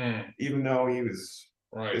Clutter, even though he was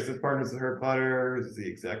business partners with Herb Clutter, is the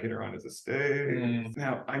executor on his estate.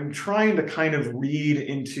 Now, I'm trying to kind of read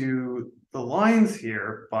into the lines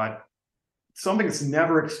here, but something that's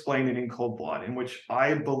never explained in Cold Blood, in which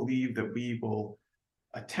I believe that we will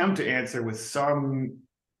attempt to answer with some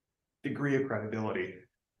degree of credibility,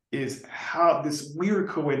 is how this weird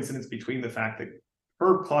coincidence between the fact that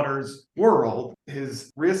Herb Clutter's world,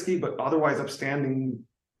 his risky but otherwise upstanding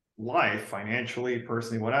life, financially,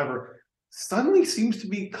 personally, whatever, suddenly seems to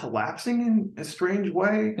be collapsing in a strange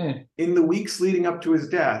way in the weeks leading up to his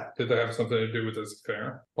death. Did that have something to do with his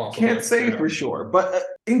affair? Possibly. Can't say for sure, but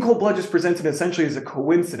In Cold Blood just presented essentially as a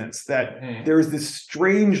coincidence that there is this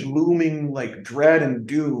strange looming like dread and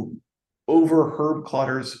doom over Herb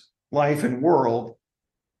Clutter's life and world,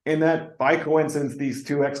 and that by coincidence these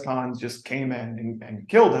two ex-cons just came in and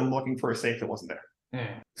killed him looking for a safe that wasn't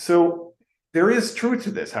there. So there is truth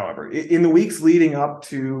to this, however. In the weeks leading up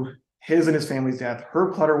to his and his family's death,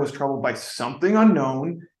 Herb Clutter was troubled by something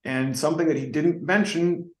unknown and something that he didn't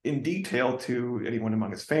mention in detail to anyone among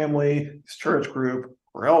his family, his church group,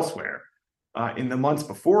 or elsewhere. In the months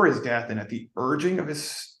before his death, and at the urging of his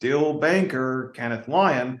still banker, Kenneth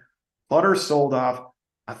Lyon, Clutter sold off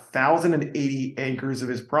 1,080 acres of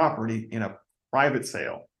his property in a private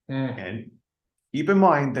sale. And keep in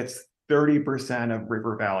mind, that's 30% of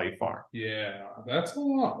River Valley Farm. Yeah, that's a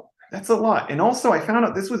lot. That's a lot. And also, I found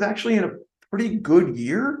out this was actually in a pretty good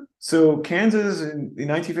year. So Kansas in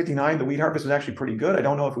 1959, the wheat harvest was actually pretty good. I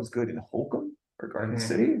don't know if it was good in Holcomb or Garden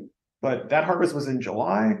City, but that harvest was in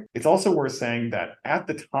July. It's also worth saying that at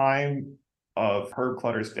the time of Herb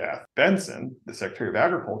Clutter's death, Benson, the Secretary of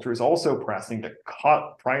Agriculture, is also pressing to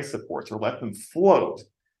cut price supports or let them float.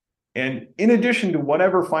 And in addition to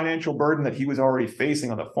whatever financial burden that he was already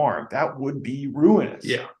facing on the farm, that would be ruinous.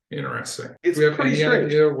 Yeah. Interesting. It's Do we have pretty any strange.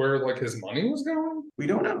 idea where like his money was going? We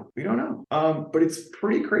don't know. But it's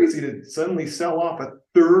pretty crazy to suddenly sell off a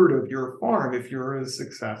third of your farm if you're a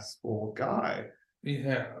successful guy.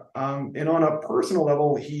 Yeah. And on a personal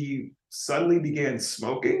level, he suddenly began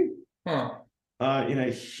smoking. That's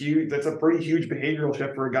a pretty huge behavioral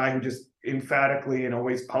shift for a guy who just emphatically and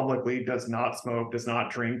always publicly does not smoke, does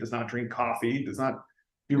not drink coffee, does not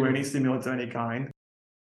do any stimulants of any kind.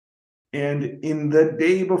 And in the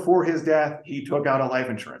day before his death, he took out a life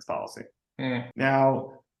insurance policy.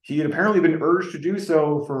 Now, he had apparently been urged to do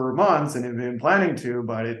so for months and had been planning to,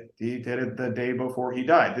 but he did it the day before he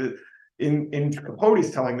died. In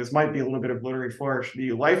Capote's telling, this might be a little bit of literary flourish.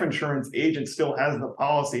 The life insurance agent still has the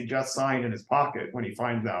policy just signed in his pocket when he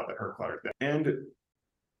finds out that Herb Clutter's dead. And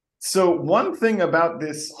so one thing about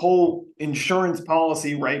this whole insurance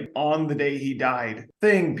policy right on the day he died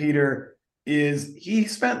thing, Peter, is he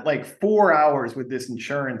spent like 4 hours with this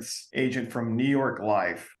insurance agent from New York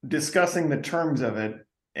Life discussing the terms of it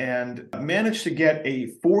and managed to get a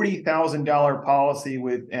 $40,000 policy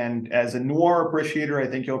with, and as a noir appreciator, I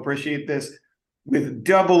think you'll appreciate this, with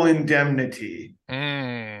double indemnity.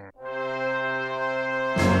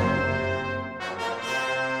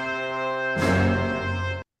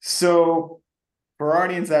 So for our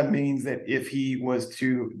audience, that means that if he was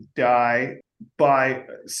to die by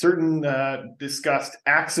certain discussed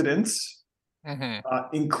accidents,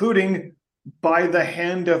 including by the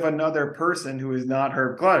hand of another person who is not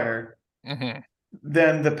Herb Clutter,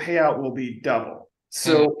 then the payout will be double.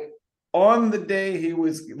 So on the day he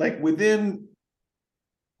was like within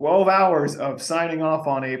 12 hours of signing off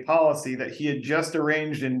on a policy that he had just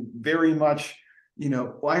arranged and very much,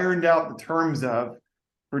 ironed out the terms of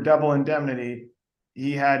for double indemnity,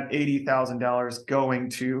 he had $80,000 going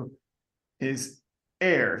to his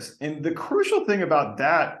heirs. And the crucial thing about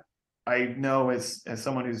that I know as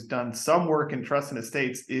someone who's done some work in trust and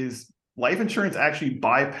estates is life insurance actually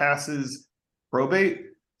bypasses probate.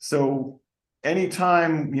 So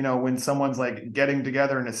anytime, when someone's like getting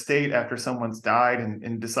together an estate after someone's died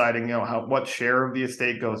and deciding, what share of the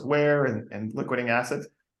estate goes where and liquidating assets,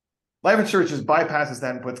 life insurance just bypasses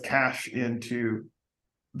that and puts cash into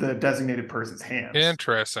the designated person's hands.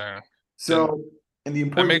 Interesting. So, and the That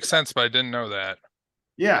important makes sense, but I didn't know that.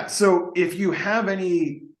 Yeah. So if you have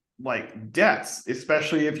any like debts,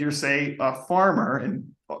 especially if you're, say, a farmer, and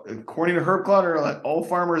according to Herb Clutter, like, all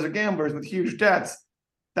farmers are gamblers with huge debts,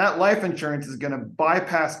 that life insurance is going to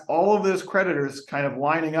bypass all of those creditors kind of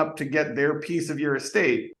lining up to get their piece of your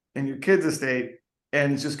estate and your kids' estate,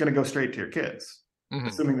 and it's just going to go straight to your kids,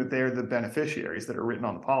 assuming that they're the beneficiaries that are written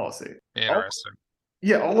on the policy. Interesting.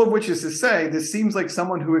 All of which is to say, this seems like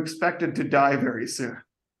someone who expected to die very soon.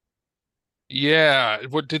 Yeah.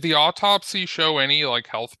 What did the autopsy show any like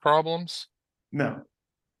health problems? No.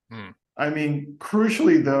 I mean,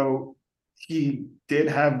 crucially, though, he did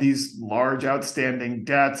have these large outstanding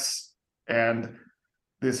debts and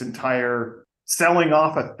this entire selling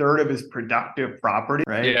off a third of his productive property,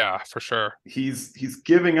 right? Yeah, for sure. He's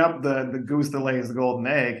giving up the goose that lays the golden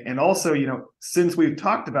egg. And also, since we've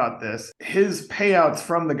talked about this, his payouts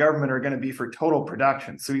from the government are going to be for total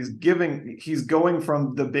production. So he's going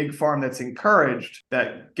from the big farm that's encouraged,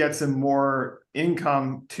 that gets him more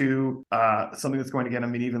income, to something that's going to get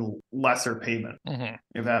him an even lesser payment,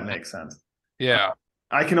 if that makes sense. Yeah.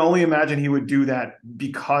 I can only imagine he would do that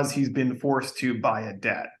because he's been forced to buy a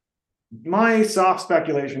debt. My soft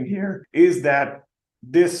speculation here is that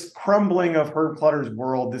this crumbling of Herb Clutter's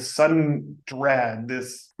world, this sudden dread,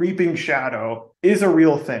 this creeping shadow, is a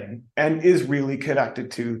real thing and is really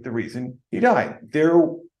connected to the reason he died. There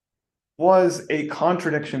was a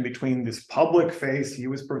contradiction between this public face he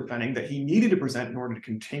was presenting, that he needed to present in order to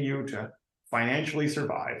continue to financially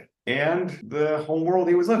survive, and the home world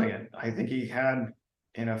he was living in. I think he had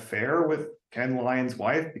an affair with Ken Lyon's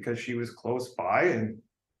wife because she was close by, and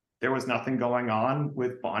there was nothing going on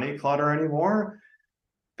with Bonnie Clutter anymore.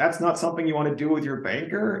 That's not something you want to do with your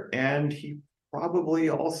banker. And he probably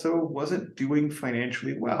also wasn't doing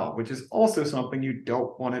financially well, which is also something you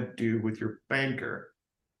don't want to do with your banker.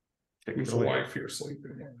 Whose wife you're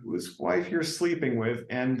sleeping with. Whose wife you're sleeping with,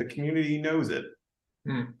 and the community knows it.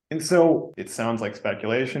 And so it sounds like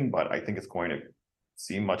speculation, but I think it's going to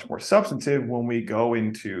seem much more substantive when we go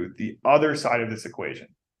into the other side of this equation.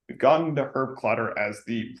 We've gotten to Herb Clutter as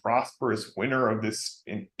the prosperous winner of this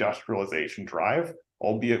industrialization drive,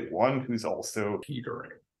 albeit one who's also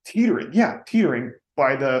teetering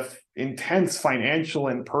by the intense financial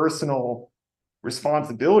and personal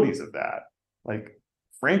responsibilities of that. Like,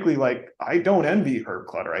 frankly, I don't envy Herb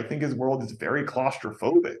Clutter. I think his world is very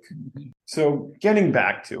claustrophobic. So getting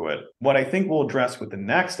back to it, what I think we'll address with the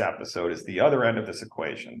next episode is the other end of this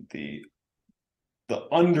equation, the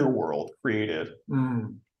underworld created,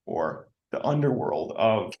 or the underworld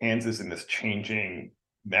of Kansas in this changing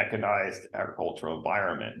mechanized agricultural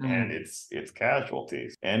environment and its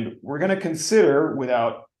casualties. And we're going to consider,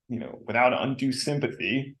 without undue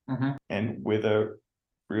sympathy and with a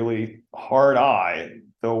really hard eye,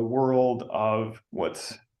 the world of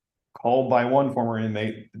what's called by one former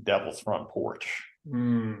inmate the Devil's Front Porch,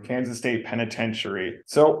 Kansas State Penitentiary.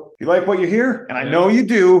 So if you like what you hear, and I know you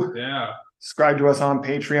do, subscribe to us on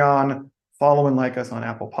Patreon, follow and like us on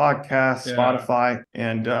Apple Podcasts, Spotify,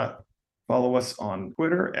 and follow us on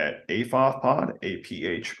Twitter at APHOVPod,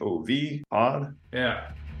 APHOV pod.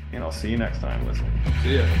 Yeah. And I'll see you next time, listeners.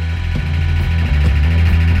 See ya.